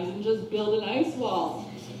compromise and just build an ice wall?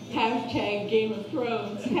 Hashtag Game of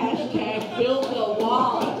Thrones. Hashtag build the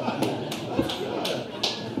wall.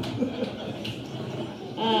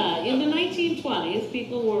 In the 1920s,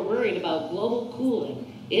 people were worried about global cooling.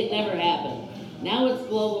 It never happened. Now it's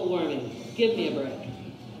global warming. Give me a break.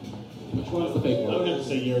 Which one is the fake one? I would have to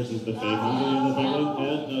say yours is the fake one. The fake one?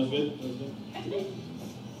 Yeah, that was good.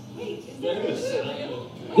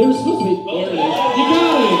 They were supposed to be. There it is. You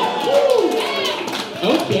got it!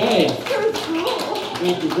 Woo! Okay.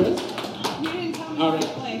 Thank you, Chris. All right.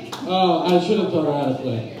 Oh, I should have taught her how to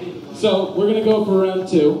play. So we're gonna go for round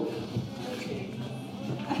 2.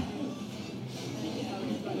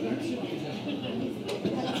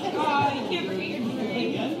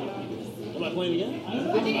 Am I playing again?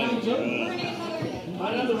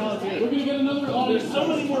 We're gonna get another audience. There's so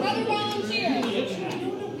many more. Another volunteer.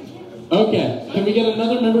 Okay, can we get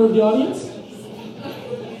another member of the audience?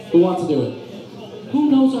 Who wants to do it? Who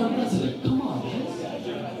knows our president? Come on, guys.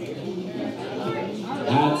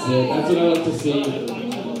 That's it. That's what I like to see.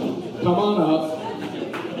 Come on up.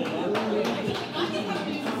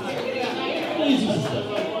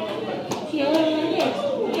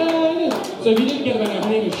 So if you didn't get it, her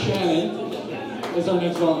name is Shannon. Is our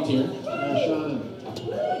next volunteer. Shannon.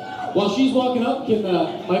 While she's walking up, can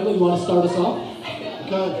Michael, you want to start us off?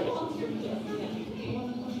 Okay.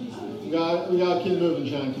 We got to keep moving,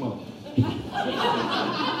 Shannon. Come on.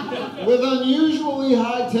 With unusually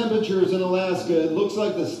high temperatures in Alaska, it looks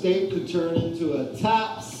like the state could turn into a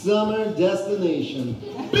top summer destination.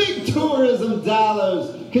 Big tourism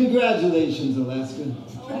dollars. Congratulations, Alaska.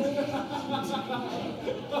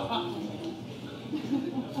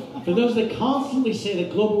 For those that constantly say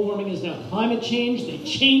that global warming is now climate change, they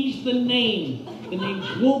changed the name. The name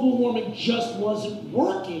global warming just wasn't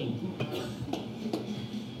working.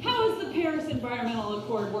 How is the Paris Environmental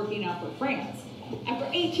Accord working out for France? After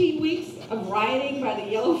 18 weeks of rioting by the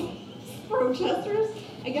yellow protesters,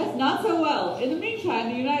 I guess not so well. In the meantime,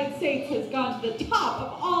 the United States has gone to the top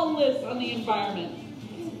of all lists on the environment.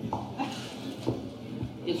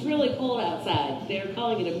 It's really cold outside. They're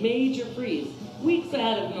calling it a major freeze. Weeks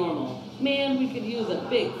ahead of normal. Man, we could use a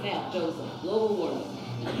big fat dose of global warming.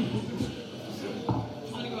 I'm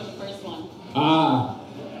gonna go with the first one. Ah.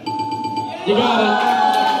 You got it.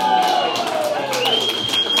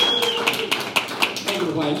 Thank you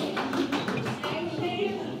for playing.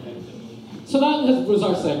 So that was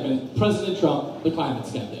our segment, President Trump, the climate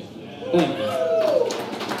skeptic. Thank you.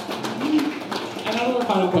 And now our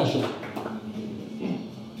final question.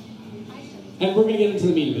 And we're going to get into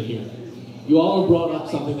the meat of it here. You all have brought up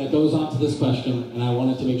something that goes on to this question, and I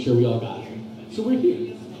wanted to make sure we all got it. So we're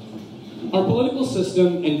here. Our political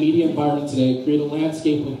system and media environment today create a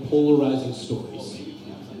landscape of polarizing stories.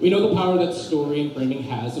 We know the power that story and framing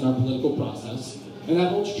has in our political process, and that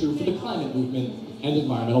holds true for the climate movement and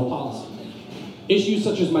environmental policy. Issues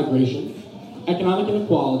such as migration, economic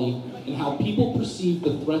inequality, and how people perceive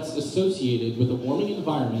the threats associated with a warming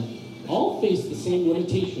environment all face the same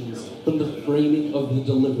limitations from the framing of the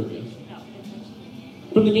delivery.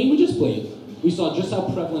 From the game we just played, we saw just how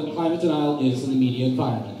prevalent climate denial is in the media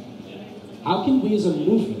environment. How can we as a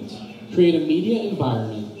movement create a media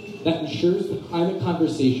environment that ensures the climate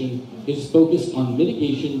conversation is focused on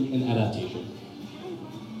mitigation and adaptation?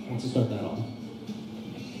 Let's start that off.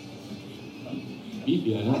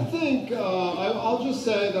 Beefy, I know. I think, I'll just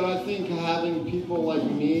say that I think having people like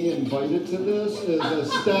me invited to this is a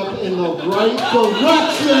step in the right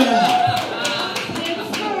direction.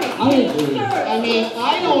 I agree. I mean,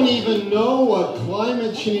 I don't even know what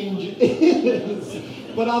climate change is,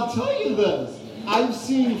 but I'll tell you this. I've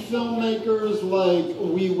seen filmmakers like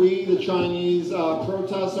Wee Wee, the Chinese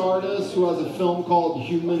protest artist, who has a film called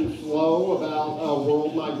Human Flow about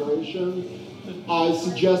world migration. I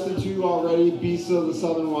suggested to you already Beasts of the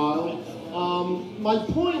Southern Wild. My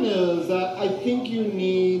point is that I think you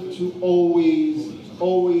need to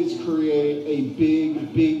always create a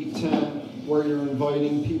big tent where you're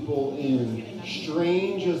inviting people in.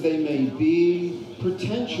 Strange as they may be,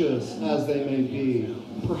 pretentious as they may be.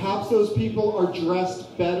 Perhaps those people are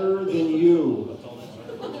dressed better than you.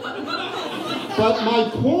 But my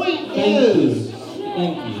point is...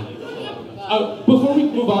 Thank you. Before we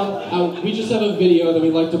move on, we just have a video that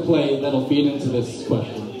we'd like to play that'll feed into this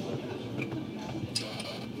question.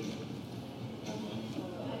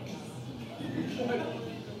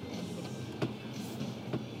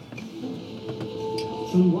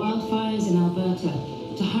 From wildfires in Alberta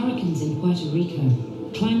to hurricanes in Puerto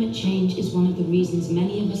Rico, climate change is one of the reasons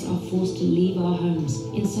many of us are forced to leave our homes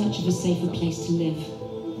in search of a safer place to live.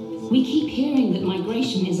 We keep hearing that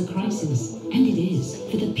migration is a crisis, and it is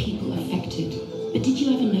for the people affected. But did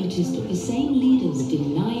you ever notice that the same leaders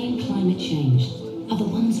denying climate change are the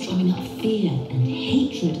ones drumming up fear and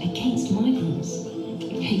hatred against migrants?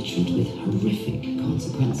 Hatred with horrific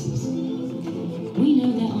consequences. We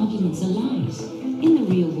know their arguments are lies. In the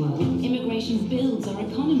real world, immigration builds our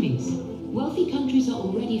economies. Wealthy countries are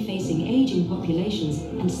already facing aging populations,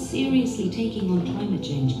 and seriously taking on climate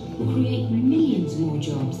change will create millions more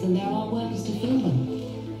jobs than there are workers to fill them.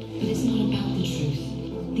 But it's not about the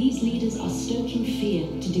truth. These leaders are stoking fear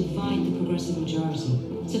to divide the progressive majority,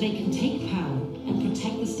 so they can take power and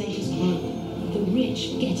protect the status quo. The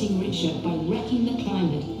rich getting richer by wrecking the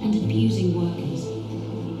climate and abusing workers.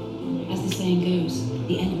 As the saying goes,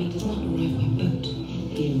 the enemy does not arrive by boat,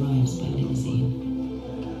 he arrives by limousine.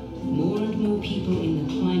 More and more people in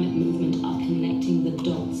the climate movement are connecting the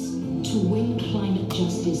dots. To win climate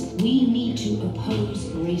justice, we need to oppose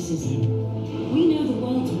racism. We know the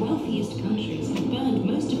world's wealthiest countries have burned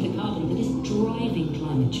most of the carbon that is driving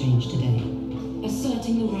climate change today.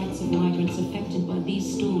 Asserting the rights of migrants affected by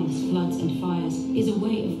these storms, floods, and fires is a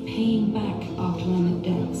way of paying back our climate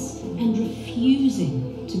debts and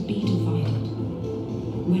refusing to be divided.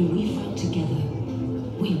 When we fight together,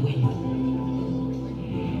 we win.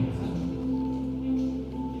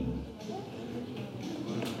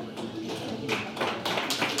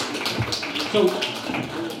 So,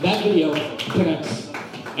 that video connects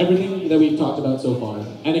everything that we've talked about so far,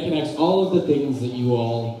 and it connects all of the things that you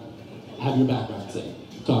all have your backgrounds in.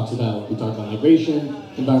 We talked about migration,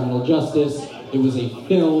 environmental justice. It was a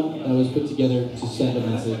film that was put together to send a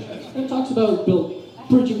message. And it talks about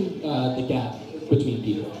bridging the gap between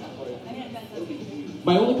people.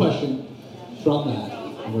 My only question from that,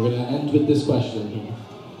 and we're going to end with this question here,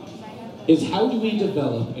 is how do we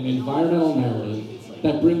develop an environmental narrative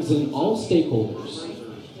that brings in all stakeholders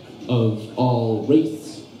of all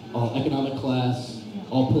race, all economic class,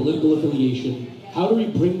 all political affiliation? How do we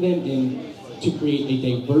bring them in to create a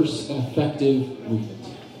diverse and effective movement?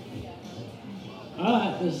 All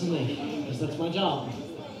right, this is me, because that's my job.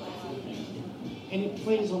 And it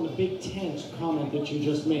plays on the big tent comment that you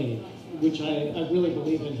just made, which I really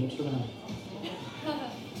believe in, hipster man.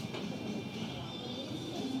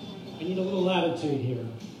 I need a little latitude here,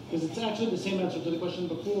 because it's actually the same answer to the question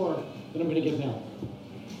before that I'm going to give now.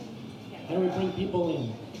 How do we bring people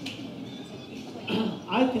in?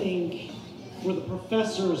 I think for the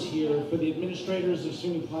professors here, for the administrators of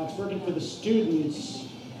SUNY Plattsburgh, and for the students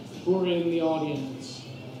who are in the audience,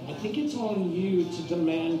 I think it's on you to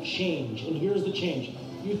demand change. And here's the change.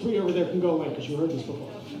 You three over there can go away because you heard this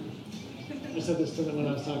before. I said this to them when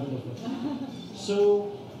I was talking before.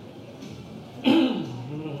 So,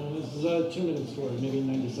 this is a 2-minute story, maybe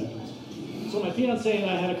 90 seconds. So my fiance and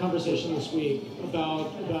I had a conversation this week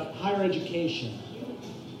about higher education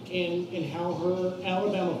and how her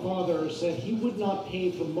Alabama father said he would not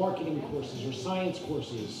pay for marketing courses or science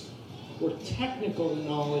courses or technical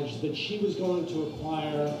knowledge that she was going to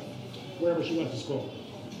acquire wherever she went to school.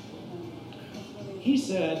 He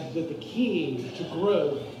said that the key to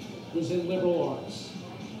growth was in liberal arts.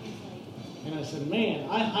 And I said, man,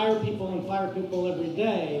 I hire people and fire people every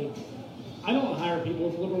day. I don't hire people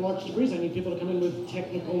with liberal arts degrees. I need people to come in with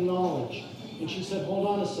technical knowledge. And she said, hold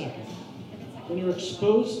on a second. When you're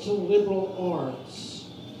exposed to liberal arts,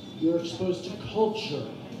 you're exposed to culture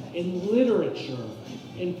and literature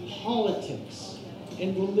and politics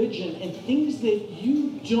and religion and things that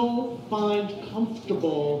you don't find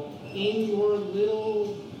comfortable in your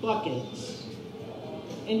little buckets.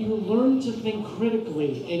 And you learn to think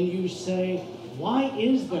critically and you say, why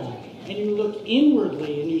is that? And you look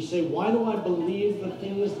inwardly and you say, why do I believe the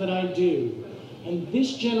things that I do? And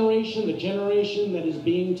this generation, the generation that is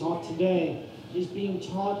being taught today, is being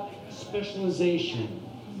taught specialization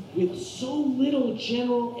with so little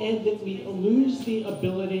general ed that we lose the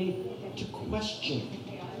ability to question,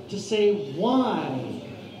 to say, why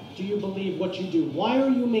do you believe what you do? Why are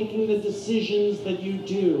you making the decisions that you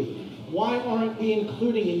do? Why aren't we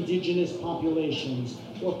including indigenous populations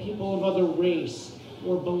or people of other race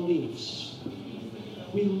or beliefs?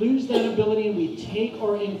 We lose that ability and we take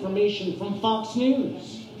our information from Fox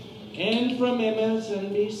News and from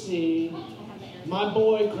MSNBC. My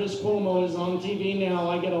boy Chris Cuomo is on TV now.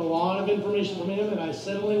 I get a lot of information from him and I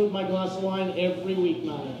settle in with my glass of wine every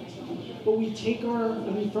weeknight. But we take our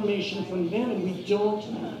information from them and we don't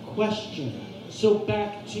question. So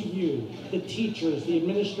back to you, the teachers, the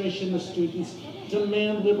administration, the students,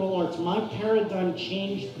 demand liberal arts. My paradigm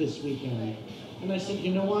changed this weekend. And I said,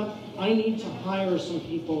 you know what? I need to hire some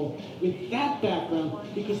people with that background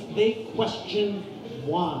because they question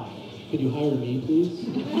why. Could you hire me, please?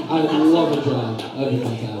 I'd love a job. That'd be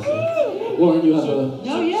fantastic. Lauren, you have a...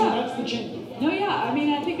 No, yeah. So that's the change. No, yeah, I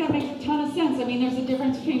mean, I think that makes a ton of sense. I mean, there's a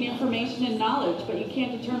difference between information and knowledge, but you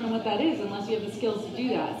can't determine what that is unless you have the skills to do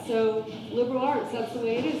that. So liberal arts, that's the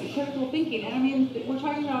way it is, critical thinking. And I mean, we're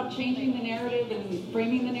talking about changing the narrative and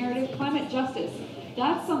framing the narrative. Climate justice,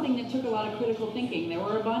 that's something that took a lot of critical thinking. There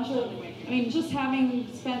were a bunch of, I mean, just having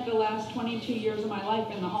spent the last 22 years of my life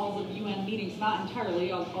in the halls of UN meetings, not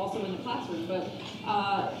entirely, also in the classroom, but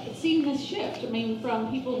seeing this shift, I mean, from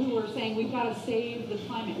people who were saying we've got to save the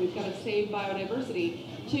climate, we've got to save biodiversity,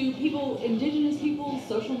 to people, indigenous people,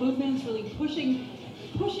 social movements really pushing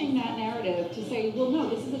that narrative to say, well, no,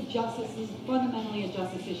 this is a justice, this is fundamentally a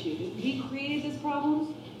justice issue. We created this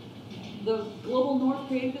problem, the global north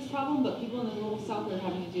created this problem, but people in the global south are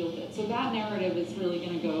having to deal with it. So that narrative is really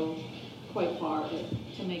going to go quite far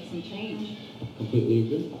to make some change. Completely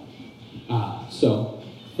agree. So,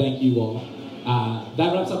 thank you all.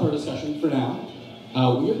 That wraps up our discussion for now.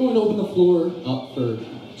 We are going to open the floor up for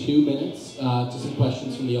 2 minutes to some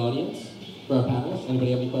questions from the audience for our panelists.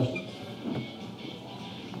 Anybody have any questions?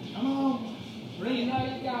 Come on. You know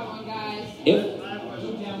you got one, guys.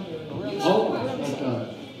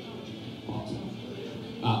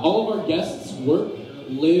 All of our guests work,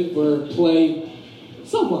 live, or play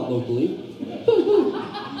somewhat locally.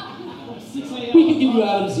 We can give you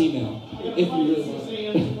Adam's email if you really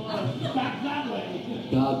want. Back that way.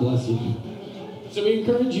 God bless you. So we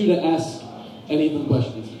encourage you to ask any of them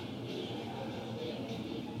questions.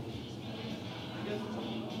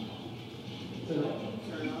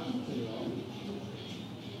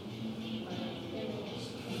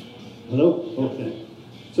 Hello? Okay.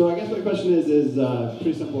 So I guess my question is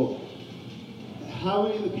pretty simple. How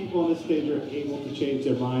many of the people on this stage are able to change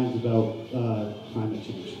their minds about climate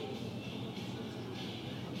change?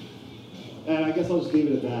 And I guess I'll just leave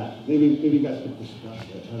it at that. Maybe you guys could discuss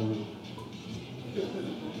it. I don't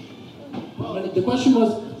know. The question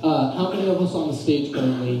was, how many of us on the stage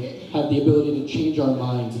currently have the ability to change our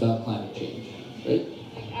minds about climate change, right?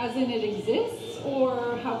 As in it exists,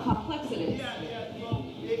 or how complex it is? Yeah. Well,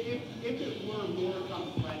 if it were more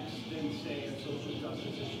complex than, say, a social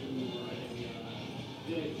justice issue or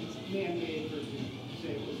the man-made versus,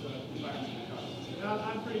 say, it was an environmental cause.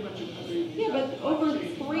 I'm pretty much agree with you. Yeah, but over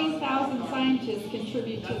 3,000 scientists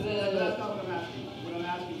contribute to the... That's not what I'm asking. What I'm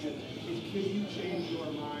asking is can you change your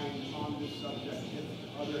mind on this subject if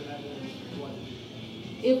other evidence was?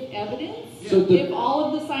 If evidence? Yeah. So if all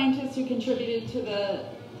of the scientists who contributed to the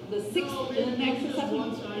next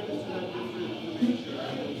assessment?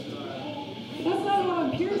 That's not how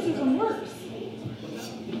empiricism works.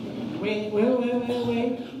 Wait.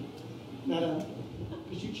 Madam,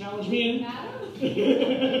 could you challenge me in?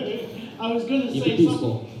 I was going to say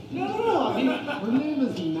something. No. I mean, her name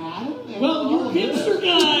is Madam? Well, you're a hipster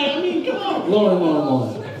guy. I mean, come on.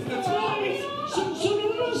 Lauren. That's right. So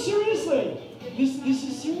no, seriously. This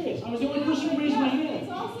is serious. I was the only person who raised my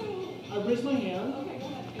hand. I raised my hand.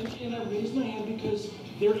 And I raised my hand because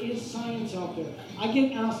there is science out there. I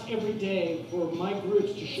get asked every day for my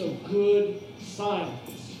groups to show good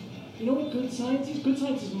science. You know what good science is? Good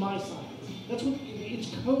science is my science. That's what it's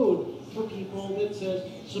code for people that says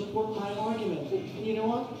support my argument. And you know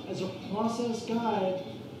what? As a process guide,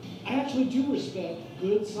 I actually do respect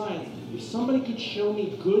good science. If somebody could show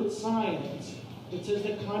me good science that says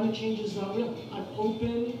that climate change is not real, I'm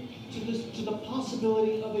open to the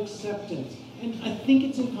possibility of acceptance. And I think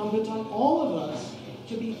it's incumbent on all of us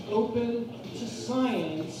to be open to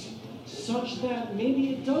science such that maybe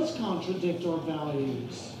it does contradict our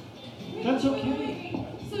values. That's okay.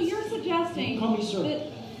 So you're suggesting... Call me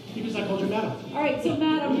sir. Because I called you madam. All right, so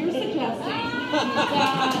madam, you're suggesting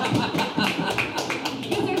that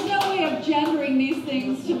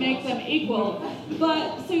to make them equal.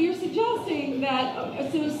 But, so you're suggesting that,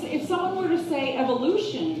 so if someone were to say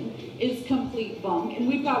evolution is complete bunk, and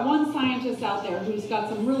we've got one scientist out there who's got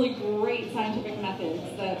some really great scientific methods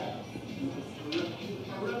that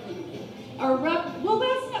are well,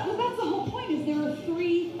 that's the whole point, is there are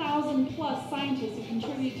 3,000 plus scientists who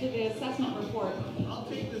contribute to the assessment report. I'll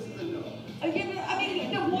take this as a no. I mean,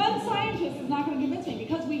 the one scientist is not going to convince me,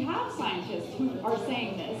 because we have scientists who are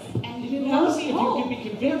saying this, and lo and behold,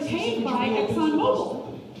 they're paid by ExxonMobil.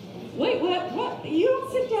 Wait, what? You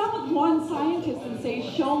don't sit down with one scientist and say,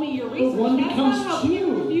 show me your research. Well, one That's becomes not how two. peer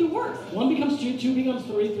review works. One becomes two, two becomes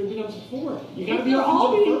three, three becomes four. You got to If be they're open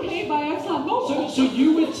all to the being first. paid by ExxonMobil. So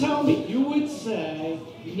you would tell me, you would say,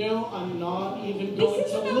 no, I'm not even going This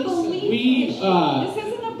isn't to a listen. belief issue. This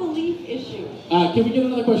isn't a belief issue. Can we get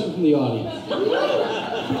another question from the audience?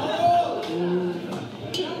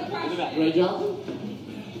 Ray Johnson?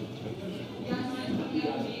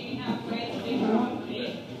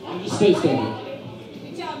 Just stay standing.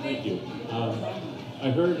 Thank you. I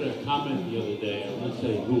heard a comment the other day, I won't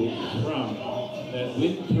say who it was from, that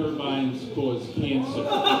wind turbines cause cancer.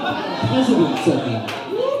 The president said that.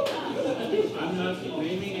 I'm not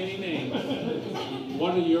naming any names.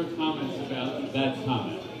 What are your comments about that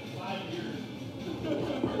comment?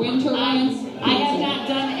 Wind turbines? I have not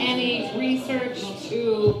done any research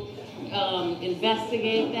to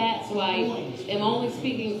investigate that, so I am only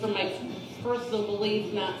speaking from my personal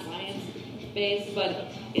belief, not science-based, but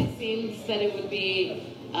it seems that it would be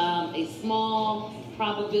a small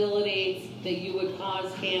probability that you would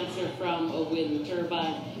cause cancer from a wind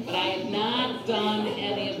turbine, but I have not done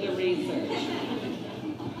any of the research.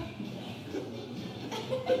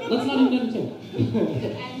 Let's not even entertain.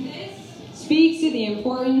 And this speaks to the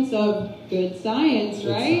importance of good science,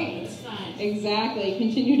 right? Exactly.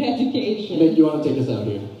 Continued education. Nick, you want to take us out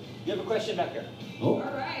here? You have a question back here. Oh. All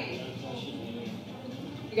right.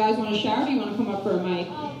 You guys want to shout, or do you want to come up for a mic?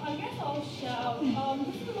 I guess I'll shout. This is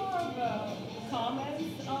more of a comment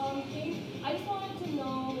thing. I just wanted to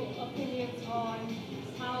know opinions on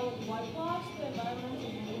how whitewashed the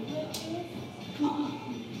environmental movement is.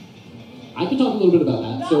 I can talk a little bit about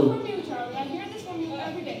that. Not So, from you, Charlie. I hear this from you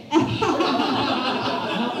every day.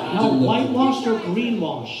 How whitewashed or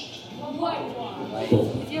greenwashed? Whitewashed.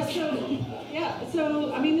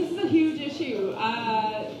 So I mean, this is a huge issue.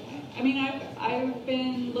 I mean, I've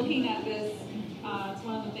been looking at this. It's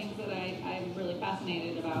one of the things that I'm really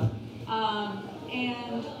fascinated about.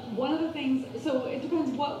 And one of the things, so it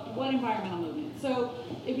depends what environmental movement. So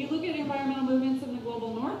if you look at environmental movements in the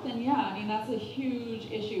global north, then yeah, I mean, that's a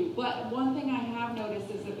huge issue. But one thing I have noticed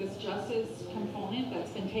is that this justice component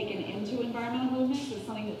that's been taken into environmental movements is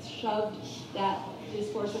something that's shoved that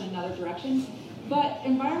discourse in another direction. But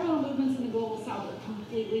environmental movements in the global south are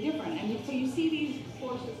completely different. And so you see these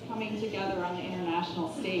forces coming together on the international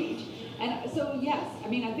stage. And so, yes, I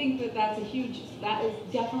mean, I think that that is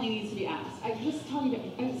definitely needs to be asked. I just tell you,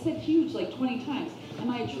 I said huge like 20 times. Am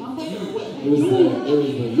I a trumpet or what?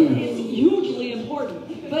 It's hugely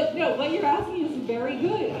important. But no, what you're asking is very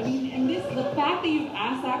good. I mean, and the fact that you've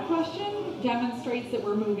asked that question demonstrates that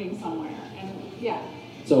we're moving somewhere. And yeah.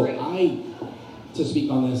 So great. to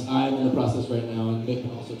speak on this, I'm in the process right now, and Nick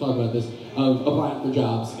can also talk about this, of applying for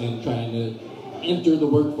jobs and trying to enter the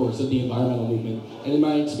workforce of the environmental movement. And in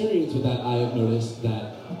my experience with that, I have noticed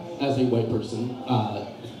that as a white person,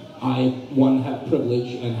 I, one, have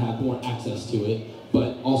privilege and have more access to it,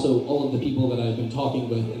 but also all of the people that I've been talking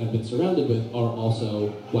with and have been surrounded with are also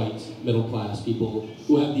white, middle-class people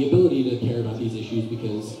who have the ability to care about these issues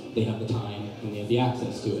because they have the time and they have the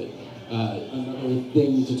access to it. Another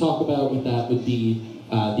thing to talk about with that would be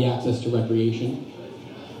the access to recreation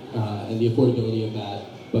and the affordability of that.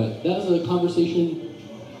 But that is a conversation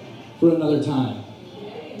for another time.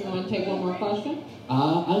 You want to take one more question?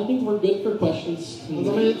 I think we're good for questions.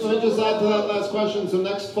 Let me just add to that last question. So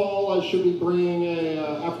next fall, I should be bringing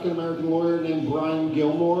a African-American lawyer named Brian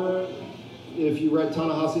Gilmore. If you read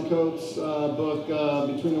Ta-Nehisi Coates' book,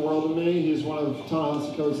 Between the World and Me, he's one of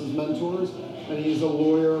Ta-Nehisi Coates' mentors. And he's a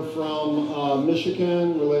lawyer from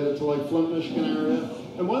Michigan, related to like Flint, Michigan area.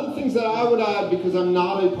 And one of the things that I would add, because I'm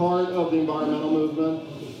not a part of the environmental movement,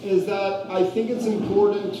 is that I think it's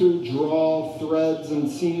important to draw threads and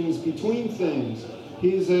seams between things.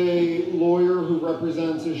 He's a lawyer who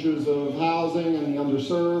represents issues of housing and the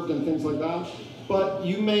underserved and things like that. But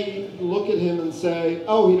you may look at him and say,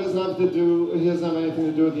 oh, he doesn't have anything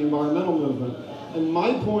to do with the environmental movement. And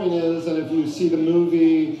my point is, and if you see the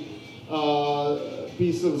movie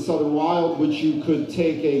Beasts of the Southern Wild, which you could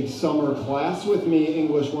take a summer class with me,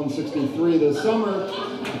 English 163 this summer,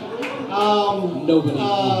 Nobody.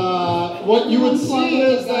 What you would see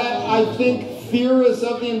is that I think theorists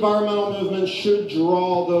of the environmental movement should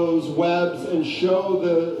draw those webs and show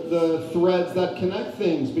the threads that connect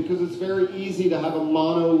things, because it's very easy to have a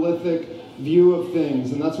monolithic view of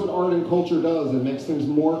things, and that's what art and culture does. It makes things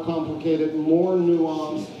more complicated, more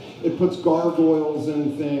nuanced. It puts gargoyles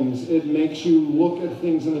in things. It makes you look at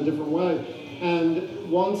things in a different way.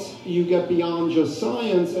 And once you get beyond just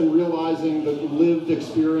science and realizing the lived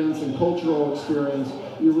experience and cultural experience,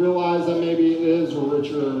 you realize that maybe it is a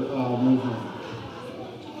richer movement.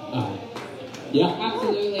 Yeah.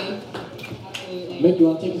 Absolutely. Mick, you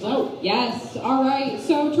want to take us out? Yes. All right.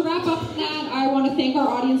 So to wrap up that, I want to thank our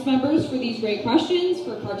audience members for these great questions,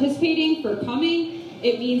 for participating, for coming.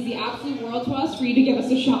 It means the absolute world to us for you to give us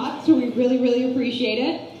a shot, so we really, really appreciate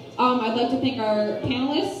it. I'd like to thank our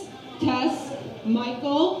panelists, Tess,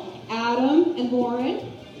 Michael, Adam, and Lauren.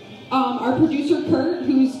 Our producer, Kurt,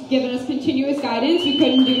 who's given us continuous guidance. We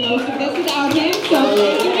couldn't do most of this without him, so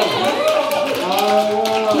thank you, Kurt.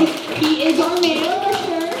 He is our man, for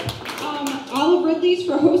sure. Olive Ridley's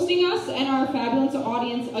for hosting us, and our fabulous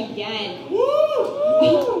audience again.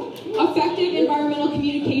 Effective environmental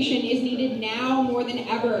communication is needed now more than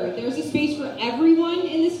ever. There's a space for everyone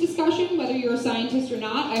in this discussion, whether you're a scientist or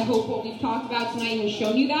not. I hope what we've talked about tonight has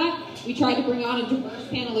shown you that. We tried to bring on a diverse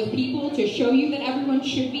panel of people to show you that everyone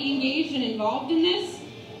should be engaged and involved in this.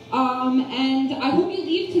 And I hope you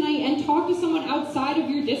leave tonight and talk to someone outside of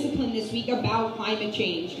your discipline this week about climate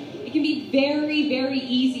change. It can be very, very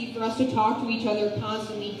easy for us to talk to each other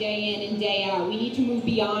constantly, day in and day out. We need to move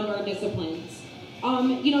beyond our disciplines.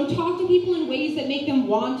 Talk to people in ways that make them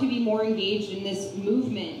want to be more engaged in this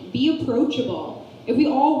movement. Be approachable. If we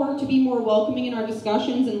all work to be more welcoming in our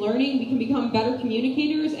discussions and learning, we can become better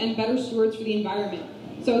communicators and better stewards for the environment.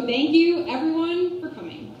 So thank you, everyone, for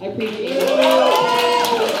coming. I appreciate it.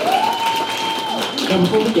 Now,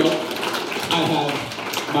 before we go, I have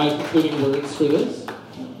my concluding words for this.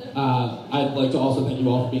 I'd like to also thank you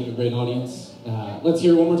all for being a great audience. Let's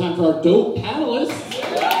hear it one more time for our dope panelists.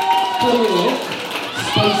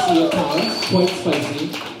 Spicy at times, quite spicy.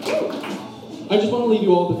 I just want to leave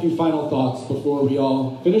you all with a few final thoughts before we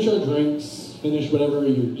all finish our drinks, finish whatever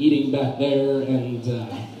you're eating back there, and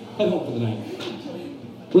head home for the night.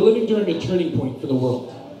 We're living during a turning point for the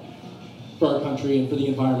world, for our country, and for the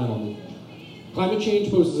environmental movement. Climate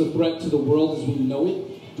change poses a threat to the world as we know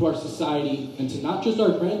it, to our society, and to not just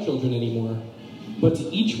our grandchildren anymore, but to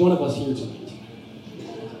each one of us here tonight.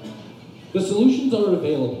 The solutions are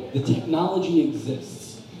available. The technology exists.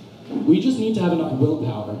 We just need to have enough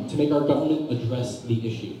willpower to make our government address the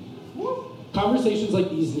issue. Conversations like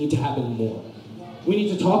these need to happen more. We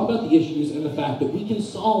need to talk about the issues and the fact that we can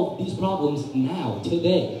solve these problems now,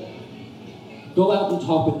 today. Go out and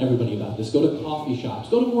talk with everybody about this. Go to coffee shops.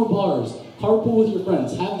 Go to more bars. Carpool with your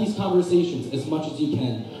friends. Have these conversations as much as you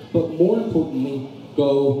can. But more importantly,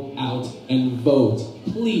 go out and vote.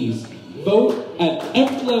 Please, vote at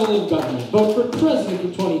every level of government. Vote for president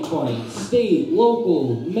in 2020. State,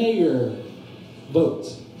 local, mayor. Vote.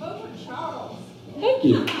 Vote for Charles. Thank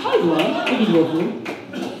you. Hi, Ron. Good to work with you.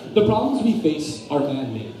 The problems we face are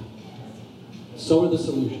man-made. So are the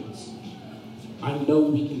solutions. I know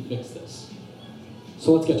we can fix this.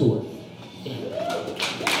 So let's get to work.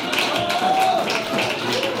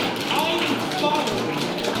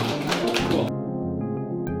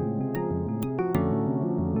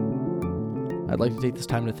 I'd like to take this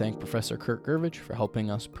time to thank Professor Kurt Gervich for helping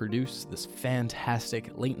us produce this fantastic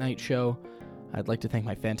late night show. I'd like to thank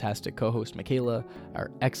my fantastic co-host Michaela, our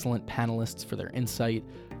excellent panelists for their insight,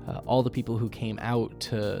 all the people who came out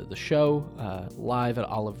to the show live at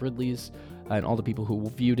Olive Ridley's, and all the people who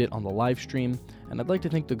viewed it on the live stream. And I'd like to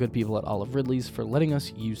thank the good people at Olive Ridley's for letting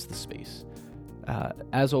us use the space.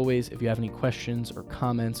 As always, if you have any questions or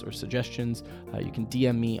comments or suggestions, you can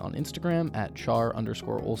DM me on Instagram at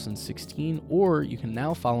char_Olsen16, or you can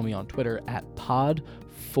now follow me on Twitter at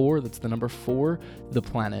pod4, that's the number 4, the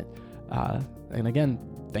planet. And again,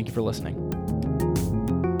 thank you for listening.